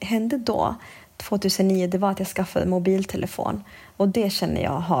som hände då 2009, det var att jag skaffade mobiltelefon. Och det känner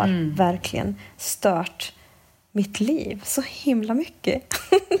jag har verkligen stört mitt liv så himla mycket.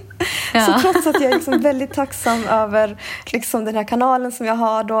 Ja. Så trots att jag är liksom väldigt tacksam över liksom den här kanalen som jag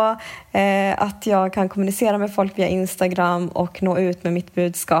har då, att jag kan kommunicera med folk via Instagram och nå ut med mitt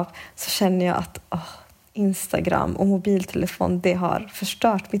budskap, så känner jag att Instagram och mobiltelefon, det har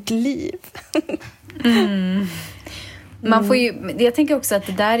förstört mitt liv. Man får ju, jag tänker också att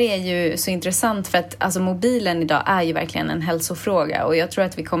det där är ju så intressant, för att alltså, mobilen idag är ju verkligen en hälsofråga, och jag tror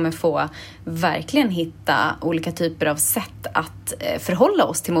att vi kommer få verkligen hitta olika typer av sätt att förhålla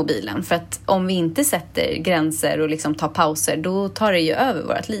oss till mobilen, för att om vi inte sätter gränser och liksom tar pauser, då tar det ju över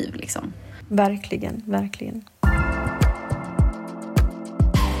vårt liv liksom. Verkligen, verkligen.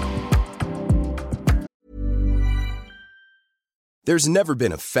 There's never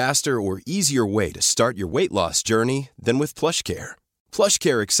been a faster or easier way to start your weight loss journey than with PlushCare.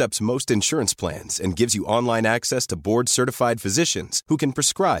 PlushCare accepts most insurance plans and gives you online access to board-certified physicians who can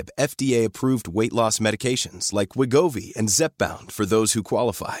prescribe FDA-approved weight loss medications like Wegovy and Zepbound for those who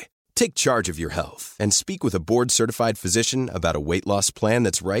qualify. Take charge of your health and speak with a board-certified physician about a weight loss plan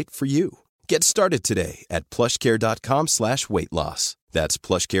that's right for you. Get started today at plushcare.com/weightloss. That's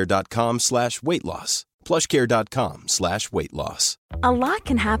plushcare.com/weightloss. plushcare.com/weightloss. A lot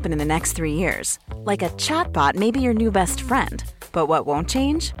can happen in the next 3 years. Like a chatbot may be your new best friend. But what won't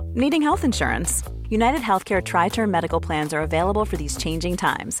change? Needing health insurance. United Healthcare Tri-Term Medical Plans are available for these changing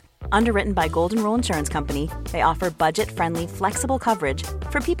times. Underwritten by Golden Rule Insurance Company, they offer budget-friendly, flexible coverage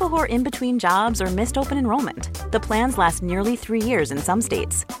for people who are in between jobs or missed open enrollment. The plans last nearly 3 years in some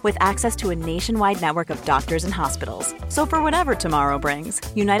states, with access to a nationwide network of doctors and hospitals. So for whatever tomorrow brings,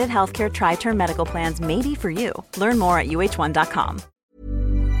 United Healthcare Tri-Term Medical Plans may be for you. Learn more at uh1.com.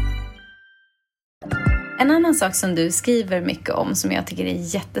 En annan sak som du skriver mycket om, som jag tycker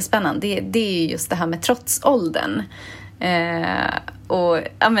är jättespännande, det är ju just det här med trotsåldern. Och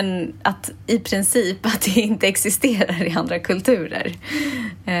att i princip att det inte existerar i andra kulturer.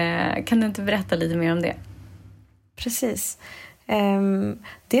 Kan du inte berätta lite mer om det? Precis.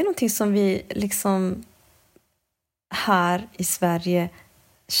 Det är någonting som vi liksom här i Sverige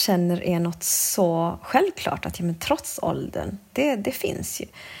känner är något så självklart, att trots åldern, det finns ju.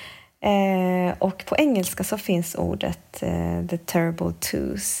 Och på engelska så finns ordet the terrible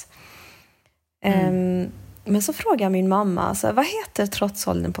twos. Men så frågar jag min mamma, alltså, vad heter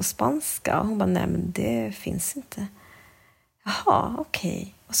trotsåldern på spanska? Och hon bara, nej men det finns inte. Jaha,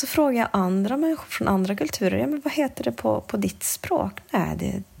 okej. Och så frågar jag andra människor från andra kulturer, ja men vad heter det på ditt språk?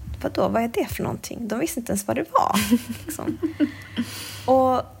 Nej, vad är det för någonting? De visste inte ens vad det var. Liksom.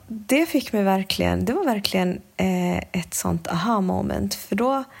 Och det fick mig verkligen, det var verkligen ett sånt aha-moment. För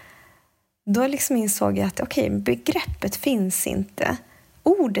då liksom insåg jag att okej, begreppet finns inte.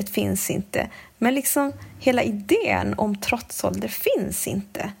 Ordet finns inte. Men liksom hela idén om trotsålder finns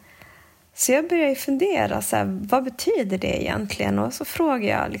inte. Så jag började fundera, så här, vad betyder det egentligen? Och så frågade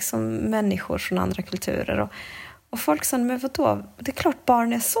jag liksom människor från andra kulturer. Och folk sa, men vadå? Det är klart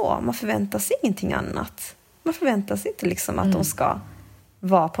barn är så. Man förväntar sig ingenting annat. Man förväntar sig inte liksom att de ska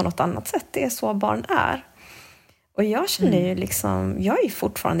vara på något annat sätt. Det är så barn är. Och jag känner ju liksom, jag är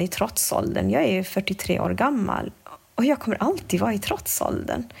fortfarande i trotsåldern. Jag är 43 år gammal. Och jag kommer alltid vara i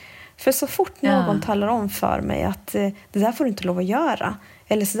trotsåldern. För så fort någon talar om för mig att det där får du inte lov att göra.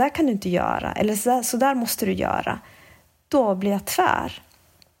 Eller så där kan du inte göra. Eller så där måste du göra. Då blir jag tvär.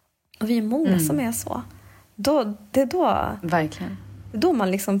 Och vi är många som är så. Det är då... Verkligen. Då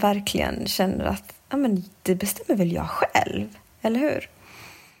man liksom verkligen känner att ja, men det bestämmer väl jag själv. Eller hur?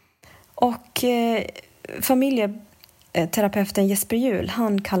 Och familjeterapeuten Jesper Juhl,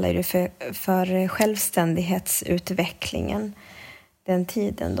 han kallar det för självständighetsutvecklingen. Den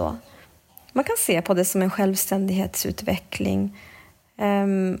tiden då. Man kan se på det som en självständighetsutveckling.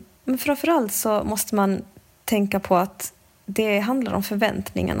 Men framförallt så måste man tänka på att det handlar om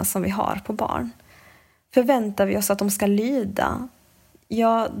förväntningarna som vi har på barn. Förväntar vi oss att de ska lyda,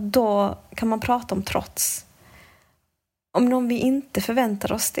 ja, då kan man prata om trots. Om vi inte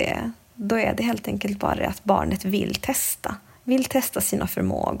förväntar oss det, då är det helt enkelt bara att barnet vill testa sina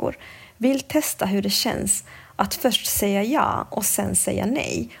förmågor, vill testa hur det känns att först säga ja och sen säga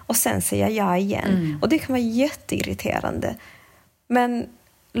nej och sen säga ja igen. Och det kan vara jätteirriterande, men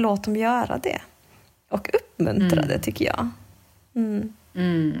låt dem göra det och uppmuntra det, tycker jag.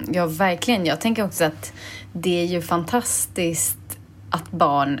 Ja, verkligen. Jag tänker också att det är ju fantastiskt att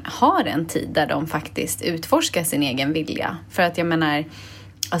barn har en tid där de faktiskt utforskar sin egen vilja. För att jag menar,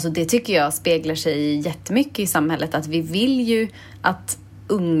 alltså det tycker jag speglar sig jättemycket i samhället. Att vi vill ju att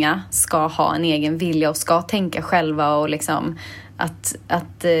unga ska ha en egen vilja och ska tänka själva. Och liksom att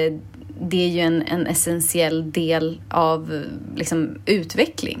det är ju en essentiell del av liksom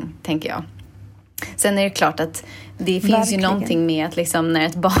utveckling, tänker jag. Sen är det klart att det finns ju någonting med att liksom när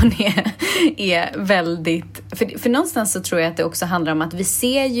ett barn är väldigt... För någonstans så tror jag att det också handlar om att vi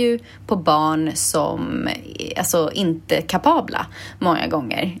ser ju på barn som alltså inte kapabla många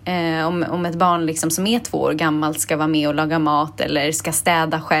gånger. Om ett barn liksom som är 2 år gammalt ska vara med och laga mat eller ska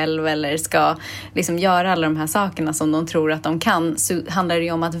städa själv eller ska liksom göra alla de här sakerna som de tror att de kan, så handlar det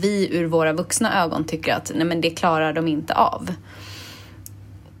ju om att vi ur våra vuxna ögon tycker att nej, men det klarar de inte av.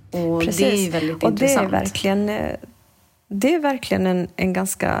 Och precis. Det är ju väldigt intressant. Det är verkligen en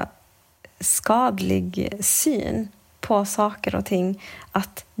ganska skadlig syn på saker och ting.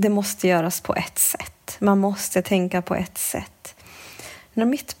 Att det måste göras på ett sätt. Man måste tänka på ett sätt. När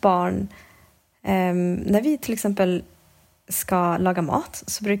mitt barn, när vi till exempel ska laga mat,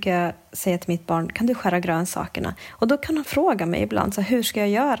 så brukar jag säga till mitt barn, kan du skära grönsakerna? Och då kan han fråga mig ibland, så hur ska jag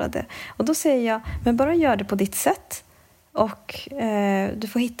göra det? Och då säger jag, men bara gör det på ditt sätt. Och du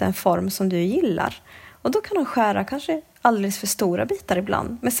får hitta en form som du gillar. Och då kan han skära kanske alldeles för stora bitar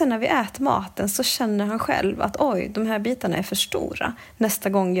ibland. Men sen när vi äter maten så känner han själv att oj, de här bitarna är för stora. Nästa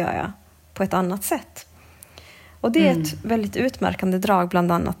gång gör jag på ett annat sätt. Och det är ett väldigt utmärkande drag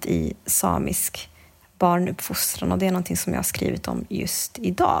bland annat i samisk barnuppfostran. Och det är någonting som jag har skrivit om just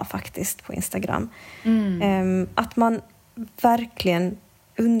idag faktiskt på Instagram. Att man verkligen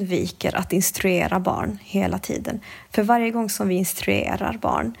undviker att instruera barn hela tiden. För varje gång som vi instruerar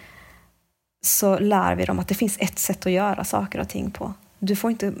barn så lär vi dem att det finns ett sätt att göra saker och ting på. Du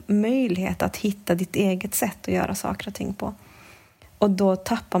får inte möjlighet att hitta ditt eget sätt att göra saker och ting på. Och då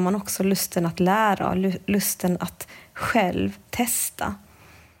tappar man också lusten att lära och lusten att själv testa.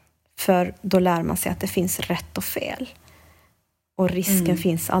 För då lär man sig att det finns rätt och fel. Och risken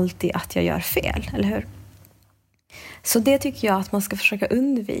finns alltid att jag gör fel, eller hur? Så det tycker jag att man ska försöka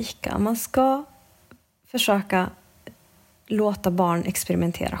undvika. Man ska försöka låta barn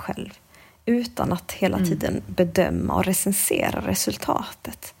experimentera själv. Utan att hela tiden bedöma och recensera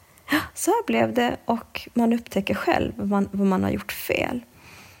resultatet. Så här blev det och man upptäcker själv vad man har gjort fel.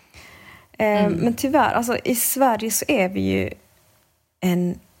 Men tyvärr, alltså, i Sverige så är vi ju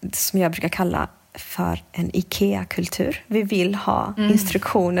som jag brukar kalla för en IKEA-kultur. Vi vill ha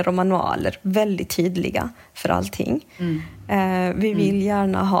instruktioner och manualer väldigt tydliga för allting. Vi vill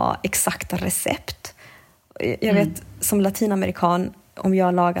gärna ha exakta recept. Jag vet, som latinamerikan, om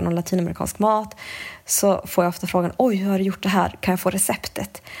jag lagar någon latinamerikansk mat så får jag ofta frågan, oj, hur har du gjort det här? Kan jag få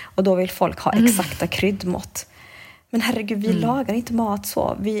receptet? Och då vill folk ha exakta kryddmått. Men herregud, vi lagar inte mat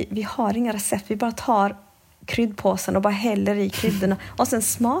så. Vi har inga recept. Vi bara tar kryddpåsen och bara häller i kryddorna och sen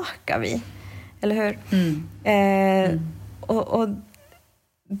smakar vi. Eller hur? Och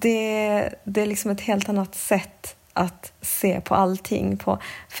det är liksom ett helt annat sätt att se på allting på.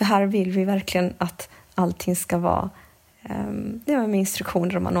 För här vill vi verkligen att allting ska vara med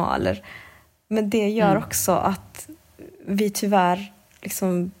instruktioner och manualer. Men det gör också att vi tyvärr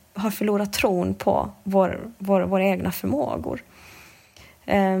liksom har förlorat tron på våra egna förmågor.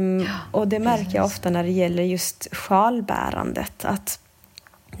 Och det märker jag ofta när det gäller just sjalbärandet, att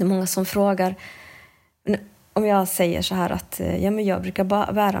det är många som frågar, om jag säger så här att men jag brukar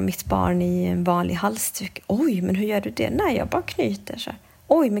bära mitt barn i en vanlig halsduk. Oj, men hur gör du det? Nej, jag bara knyter så här.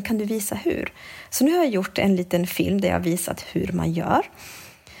 Oj, men kan du visa hur? Så nu har jag gjort en liten film där jag har visat hur man gör.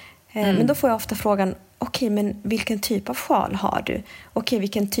 Men då får jag ofta frågan, okej, men vilken typ av sjal har du? Okej,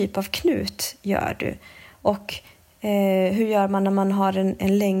 vilken typ av knut gör du? Och hur gör man när man har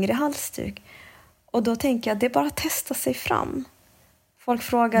en längre halsduk? Och då tänker jag att det är bara att testa sig fram. Folk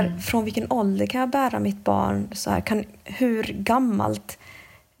frågar, från vilken ålder kan jag bära mitt barn? Så här, hur gammalt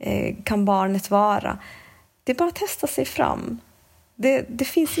kan barnet vara? Det är bara att testa sig fram. Det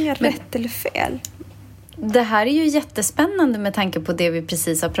finns inga rätt eller fel. Det här är ju jättespännande med tanke på det vi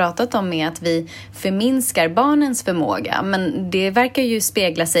precis har pratat om, med att vi förminskar barnens förmåga. Men det verkar ju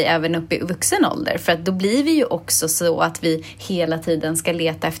spegla sig även upp i vuxen ålder. För att då blir vi ju också så att vi hela tiden ska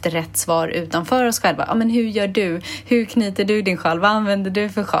leta efter rätt svar utanför oss själva. Ja, men hur gör du? Hur knyter du din sjal? Vad använder du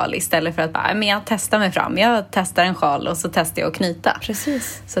för sjal? Istället för att men jag testar mig fram. Jag testar en sjal och så testar jag att knyta.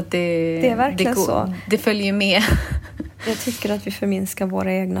 Precis. Så att det är verkligen så. Det följer med. Jag tycker att vi förminskar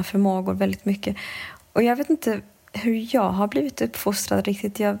våra egna förmågor väldigt mycket. Och jag vet inte hur jag har blivit uppfostrad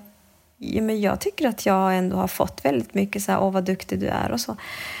riktigt. Men jag tycker att jag ändå har fått väldigt mycket så här, vad duktig du är och så.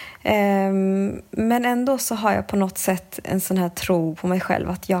 Men ändå så har jag på något sätt en sån här tro på mig själv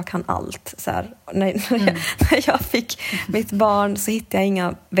att jag kan allt. Så här, när jag fick mitt barn så hittade jag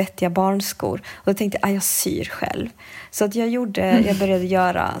inga vettiga barnskor. Och då tänkte jag syr själv. Så att jag började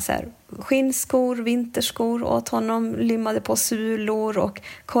göra så här, skinnskor, vinterskor åt honom, limmade på sulor och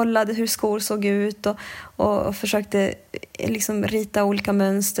kollade hur skor såg ut och försökte liksom rita olika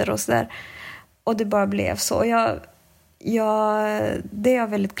mönster och sådär. Och det bara blev så. Och det är jag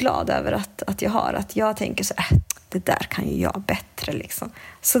väldigt glad över att jag har. Att jag tänker så det där kan ju jag bättre liksom.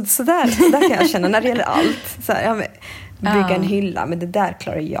 Så där kan jag känna när det gäller allt. Så här, bygga en hylla, men det där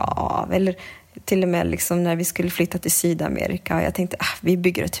klarar jag av. Eller till och med liksom när vi skulle flytta till Sydamerika och jag tänkte vi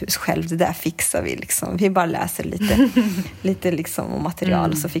bygger ett hus själv, det där fixar vi liksom. Vi bara läser lite liksom om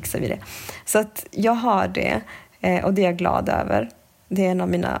material och så fixar vi det. Så att jag har det och det är jag glad över. Det är en av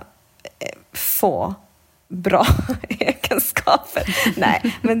mina få bra egenskaper.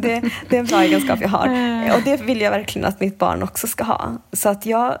 Nej, men det är en bra egenskap jag har. Och det vill jag verkligen att mitt barn också ska ha. Så att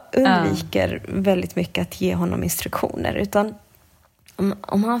jag undviker väldigt mycket att ge honom instruktioner. Utan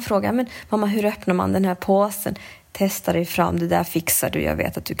om han frågar, men mamma, hur öppnar man den här påsen? Testa dig fram, det där fixar du, jag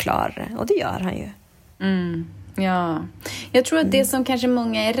vet att du klarar det. Och det gör han ju. Ja, jag tror att det som kanske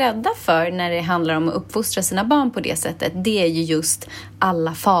många är rädda för när det handlar om att uppfostra sina barn på det sättet, det är ju just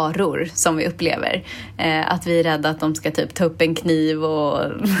alla faror som vi upplever. Att vi är rädda att de ska typ ta upp en kniv och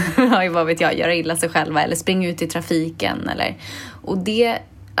vad vet jag, göra illa sig själva eller springa ut i trafiken. Och det,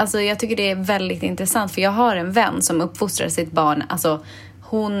 alltså jag tycker det är väldigt intressant, för jag har en vän som uppfostrar sitt barn. Alltså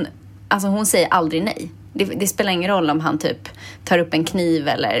hon säger aldrig nej. Det spelar ingen roll om han typ tar upp en kniv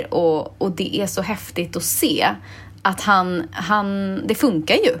och det är så häftigt att se att han det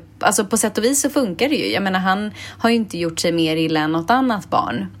funkar ju. Alltså på sätt och vis så funkar det ju. Jag menar, han har ju inte gjort sig mer illa än något annat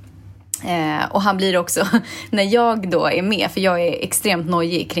barn. Och han blir också, när jag då är med, för jag är extremt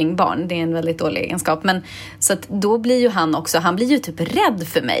nojig kring barn, det är en väldigt dålig egenskap, men så att då blir ju han blir ju typ rädd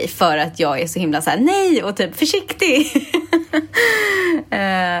för mig för att jag är så himla så här nej och typ försiktig.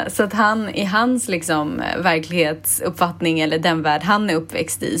 Så att han, i hans liksom verklighetsuppfattning eller den värld han är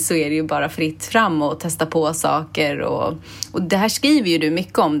uppväxt i, så är det ju bara fritt fram och testa på saker och det här skriver ju du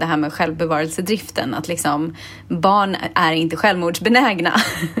mycket om, det här med självbevarelsedriften, att liksom barn är inte självmordsbenägna.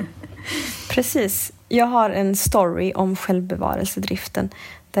 Precis. Jag har en story om självbevarelsedriften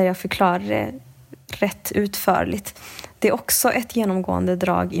där jag förklarar det rätt utförligt. Det är också ett genomgående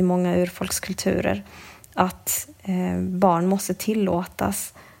drag i många urfolkskulturer att barn måste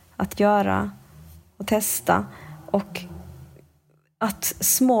tillåtas att göra och testa, och att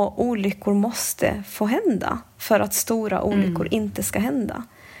små olyckor måste få hända för att stora olyckor inte ska hända.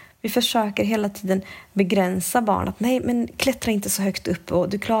 Vi försöker hela tiden begränsa barn. Att nej, men klättra inte så högt upp och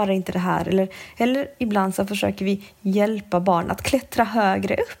du klarar inte det här. Eller ibland så försöker vi hjälpa barn att klättra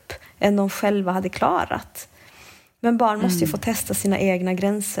högre upp än de själva hade klarat. Men barn måste ju få testa sina egna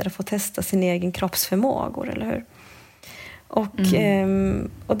gränser och få testa sin egen kroppsförmågor, eller hur?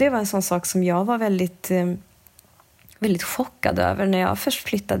 Och det var en sån sak som jag var väldigt, väldigt chockad över när jag först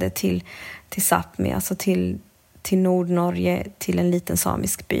flyttade till Sápmi, alltså till Nordnorge, till en liten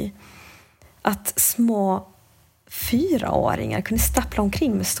samisk by. Att små 4-åringar kunde stappla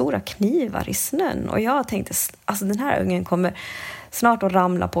omkring med stora knivar i snön. Och jag tänkte, alltså den här ungen kommer snart att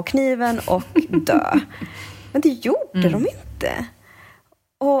ramla på kniven och dö. Men det gjorde de inte.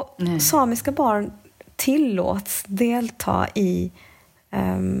 Och samiska barn tillåts delta i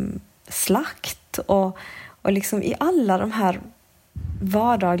slakt och liksom i alla de här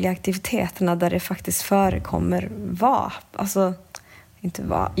vardagliga aktiviteterna där det faktiskt förekommer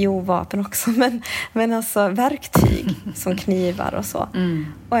vapen också, men alltså verktyg som knivar och så.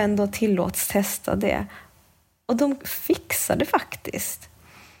 Och ändå tillåts testa det. Och de fixade faktiskt.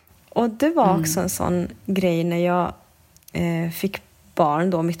 Och det var också en sån grej när jag fick barn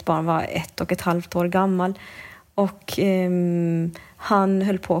då. Mitt barn var 1,5 år gammal. Och han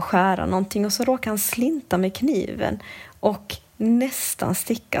höll på att skära någonting och så råkade han slinta med kniven och nästan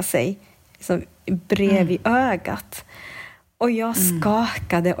sticka sig liksom bredvid ögat. Och jag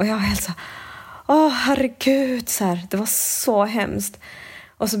skakade och jag var helt så, herregud, så här, det var så hemskt.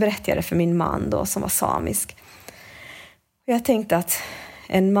 Och så berättade jag det för min man då som var samisk. Och jag tänkte att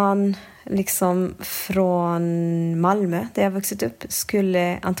en man liksom från Malmö där jag vuxit upp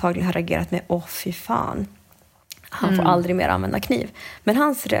skulle antagligen ha reagerat med fy fan. Han får aldrig mer använda kniv. Men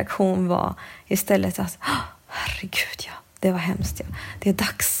hans reaktion var istället att herregud, ja, det var hemskt. Ja. Det är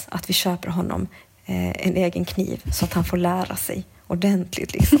dags att vi köper honom en egen kniv så att han får lära sig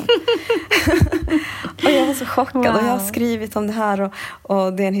ordentligt liksom. Och jag var så chockad. Och jag har skrivit om det här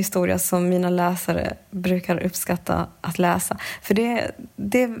och det är en historia som mina läsare brukar uppskatta att läsa. För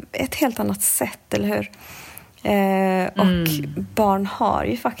det är ett helt annat sätt, eller hur? Och barn har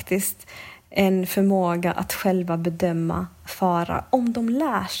ju faktiskt en förmåga att själva bedöma fara om de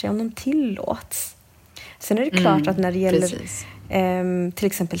lär sig, om de tillåts. Sen är det klart att när det gäller till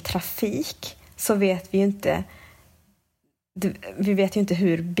exempel trafik så vet vi ju inte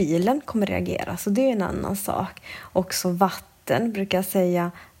hur bilen kommer reagera. Så det är en annan sak. Också vatten brukar jag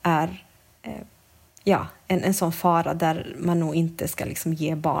säga är en sån fara där man nog inte ska liksom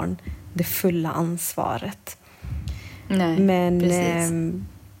ge barn det fulla ansvaret. Nej, men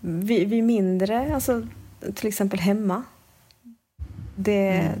vi mindre, alltså till exempel hemma.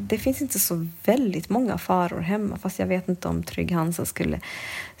 Det finns inte så väldigt många faror hemma, fast jag vet inte om Trygg Hansa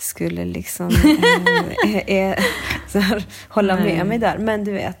skulle liksom så här, hålla med mig där. Men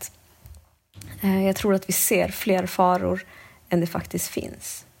du vet, jag tror att vi ser fler faror än det faktiskt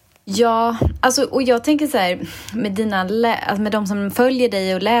finns. Ja, alltså, och jag tänker så här, med de som följer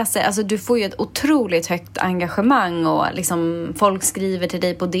dig och läser, alltså du får ju ett otroligt högt engagemang och liksom folk skriver till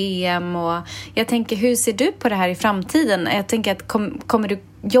dig på DM och jag tänker, hur ser du på det här i framtiden? Jag tänker att kommer du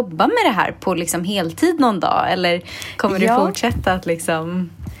jobba med det här på liksom heltid någon dag eller kommer du fortsätta att liksom...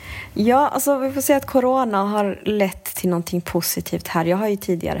 Ja, alltså vi får säga att corona har lett till någonting positivt här. Jag har ju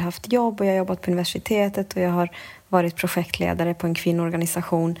tidigare haft jobb och jag har jobbat på universitetet och jag har varit projektledare på en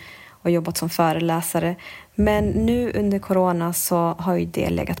kvinnoorganisation och jobbat som föreläsare. Men nu under corona så har ju det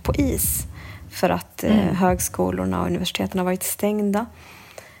legat på is för att högskolorna och universiteten har varit stängda.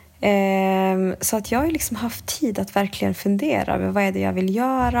 Så att jag har liksom haft tid att verkligen fundera över vad är det jag vill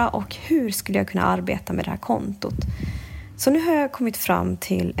göra och hur skulle jag kunna arbeta med det här kontot. Så nu har jag kommit fram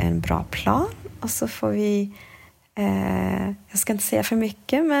till en bra plan och så får vi... jag ska inte säga för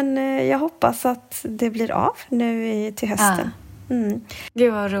mycket, men jag hoppas att det blir av nu till hösten.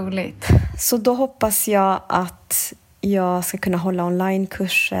 Gud vad roligt. Så då hoppas jag att jag ska kunna hålla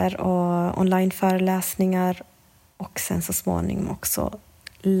onlinekurser och onlineföreläsningar och sen så småningom också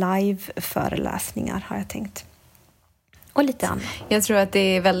liveföreläsningar har jag tänkt. Och lite annat. Jag tror att det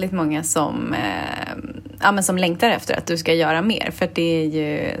är väldigt många som längtar efter att du ska göra mer. För det är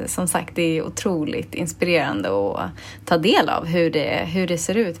ju, som sagt, det är otroligt inspirerande att ta del av hur det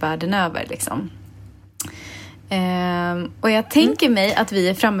ser ut världen över. Liksom. Och jag tänker mig att vi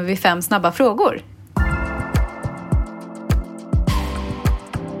är framme vid 5 snabba frågor.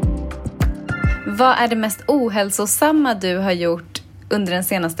 Vad är det mest ohälsosamma du har gjort under den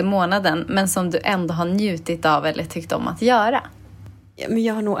senaste månaden men som du ändå har njutit av eller tyckt om att göra? Ja, men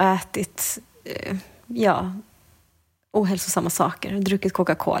jag har nog ätit ohälsosamma saker. Druckit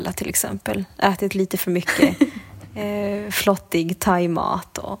Coca-Cola till exempel. Ätit lite för mycket flottig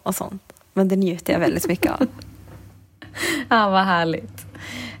thai-mat och sånt. Men det njuter jag väldigt mycket av. Ja, vad härligt.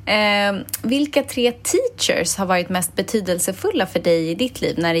 Vilka 3 teachers har varit mest betydelsefulla för dig i ditt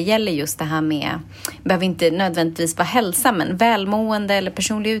liv när det gäller just det här med, behöver inte nödvändigtvis vara hälsa, men välmående eller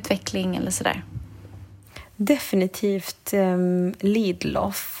personlig utveckling eller sådär? Definitivt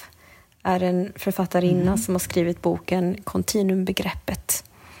Lidloff är en författarinna som har skrivit boken Kontinuumbegreppet.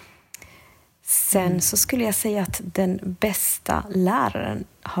 Sen så skulle jag säga att den bästa läraren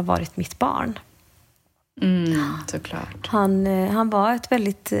har varit mitt barn. Såklart. Han var ett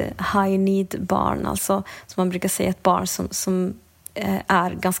väldigt high need barn, alltså som man brukar säga, ett barn som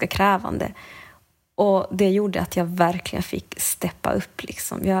är ganska krävande. Och det gjorde att jag verkligen fick steppa upp.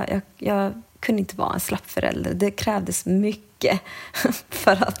 Liksom. Jag kunde inte vara en slapp förälder. Det krävdes mycket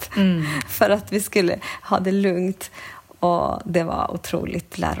för att vi skulle ha det lugnt. Och det var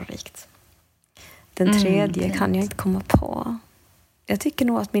otroligt lärorikt. Den tredje kan jag inte komma på. Jag tycker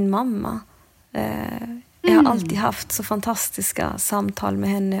nog att min mamma... Jag har alltid haft så fantastiska samtal med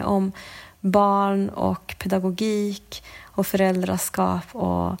henne om barn och pedagogik och föräldraskap.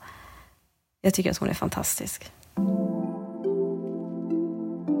 Och jag tycker att hon är fantastisk.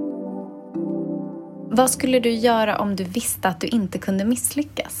 Vad skulle du göra om du visste att du inte kunde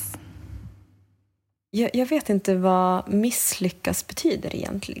misslyckas? Jag vet inte vad misslyckas betyder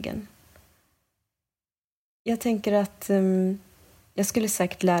egentligen. Jag tänker att jag skulle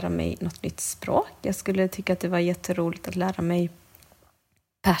säkert lära mig något nytt språk. Jag skulle tycka att det var jätteroligt att lära mig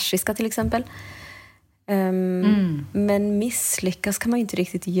persiska till exempel. Men misslyckas kan man ju inte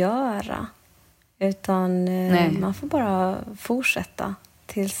riktigt göra. Utan man får bara fortsätta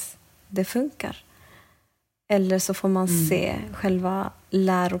tills det funkar. Eller så får man se själva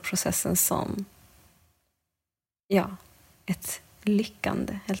läroprocessen som ett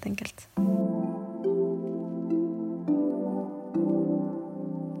lyckande helt enkelt.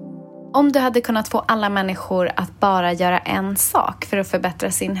 Om du hade kunnat få alla människor att bara göra en sak för att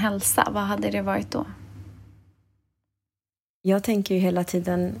förbättra sin hälsa, vad hade det varit då? Jag tänker ju hela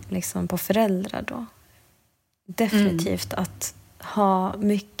tiden liksom på föräldrar då. Definitivt att ha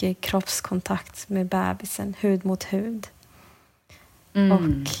mycket kroppskontakt med bebisen, hud mot hud.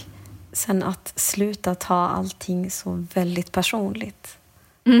 Och sen att sluta ta allting så väldigt personligt.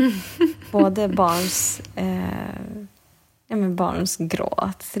 Både barns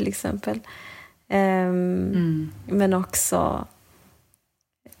gråt till exempel. Men också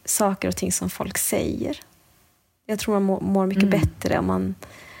saker och ting som folk säger. Jag tror man mår mycket bättre om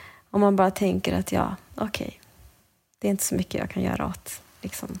man bara tänker att det är inte så mycket jag kan göra åt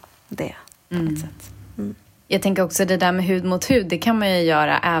liksom, det på något sätt. Jag tänker också det där med hud mot hud, det kan man ju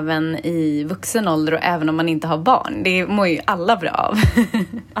göra även i vuxen ålder och även om man inte har barn. Det mår ju alla bra av.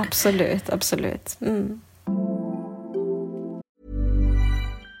 Absolut.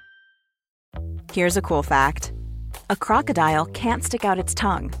 Here's a cool fact. A crocodile can't stick out its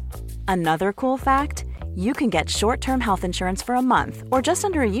tongue. Another cool fact, you can get short-term health insurance for a month or just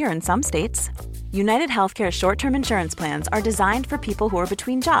under a year in some states. United Healthcare short-term insurance plans are designed for people who are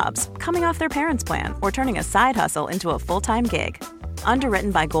between jobs, coming off their parents' plan, or turning a side hustle into a full-time gig.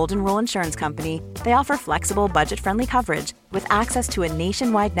 Underwritten by Golden Rule Insurance Company, they offer flexible, budget-friendly coverage with access to a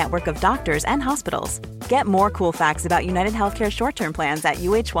nationwide network of doctors and hospitals. Get more cool facts about United Healthcare short-term plans at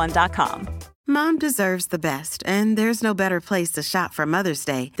uh1.com. Mom deserves the best, and there's no better place to shop for Mother's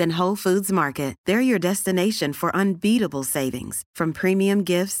Day than Whole Foods Market. They're your destination for unbeatable savings, from premium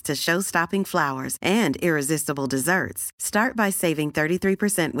gifts to show-stopping flowers and irresistible desserts. Start by saving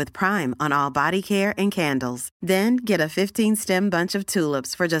 33% with Prime on all body care and candles. Then get a 15-stem bunch of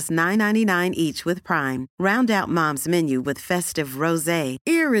tulips for just $9.99 each with Prime. Round out Mom's menu with festive rosé,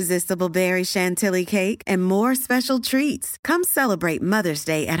 irresistible berry chantilly cake, and more special treats. Come celebrate Mother's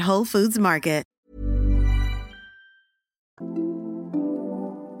Day at Whole Foods Market.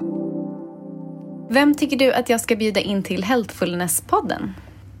 Vem tycker du att jag ska bjuda in till Healthfulness-podden?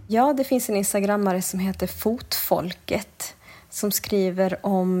 Ja, det finns en instagrammare som heter Fotfolket som skriver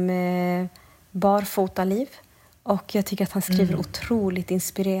om barfotaliv. Och jag tycker att han skriver otroligt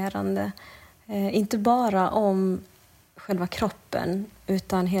inspirerande. Inte bara om själva kroppen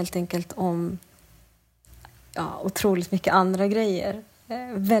utan helt enkelt om otroligt mycket andra grejer.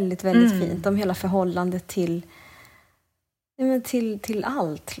 Väldigt, väldigt fint. Om hela förhållandet till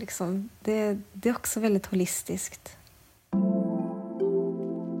allt. Liksom. Det är också väldigt holistiskt.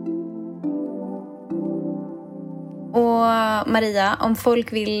 Och Maria, om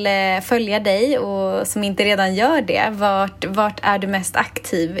folk vill följa dig och som inte redan gör det, vart är du mest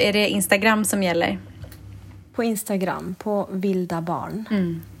aktiv? Är det Instagram som gäller? På Instagram, på Vilda Barn.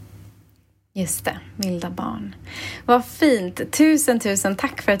 Just det, Vilda Barn. Vad fint. Tusen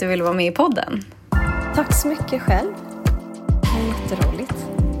tack för att du ville vara med i podden. Tack så mycket själv. Det var jätteroligt.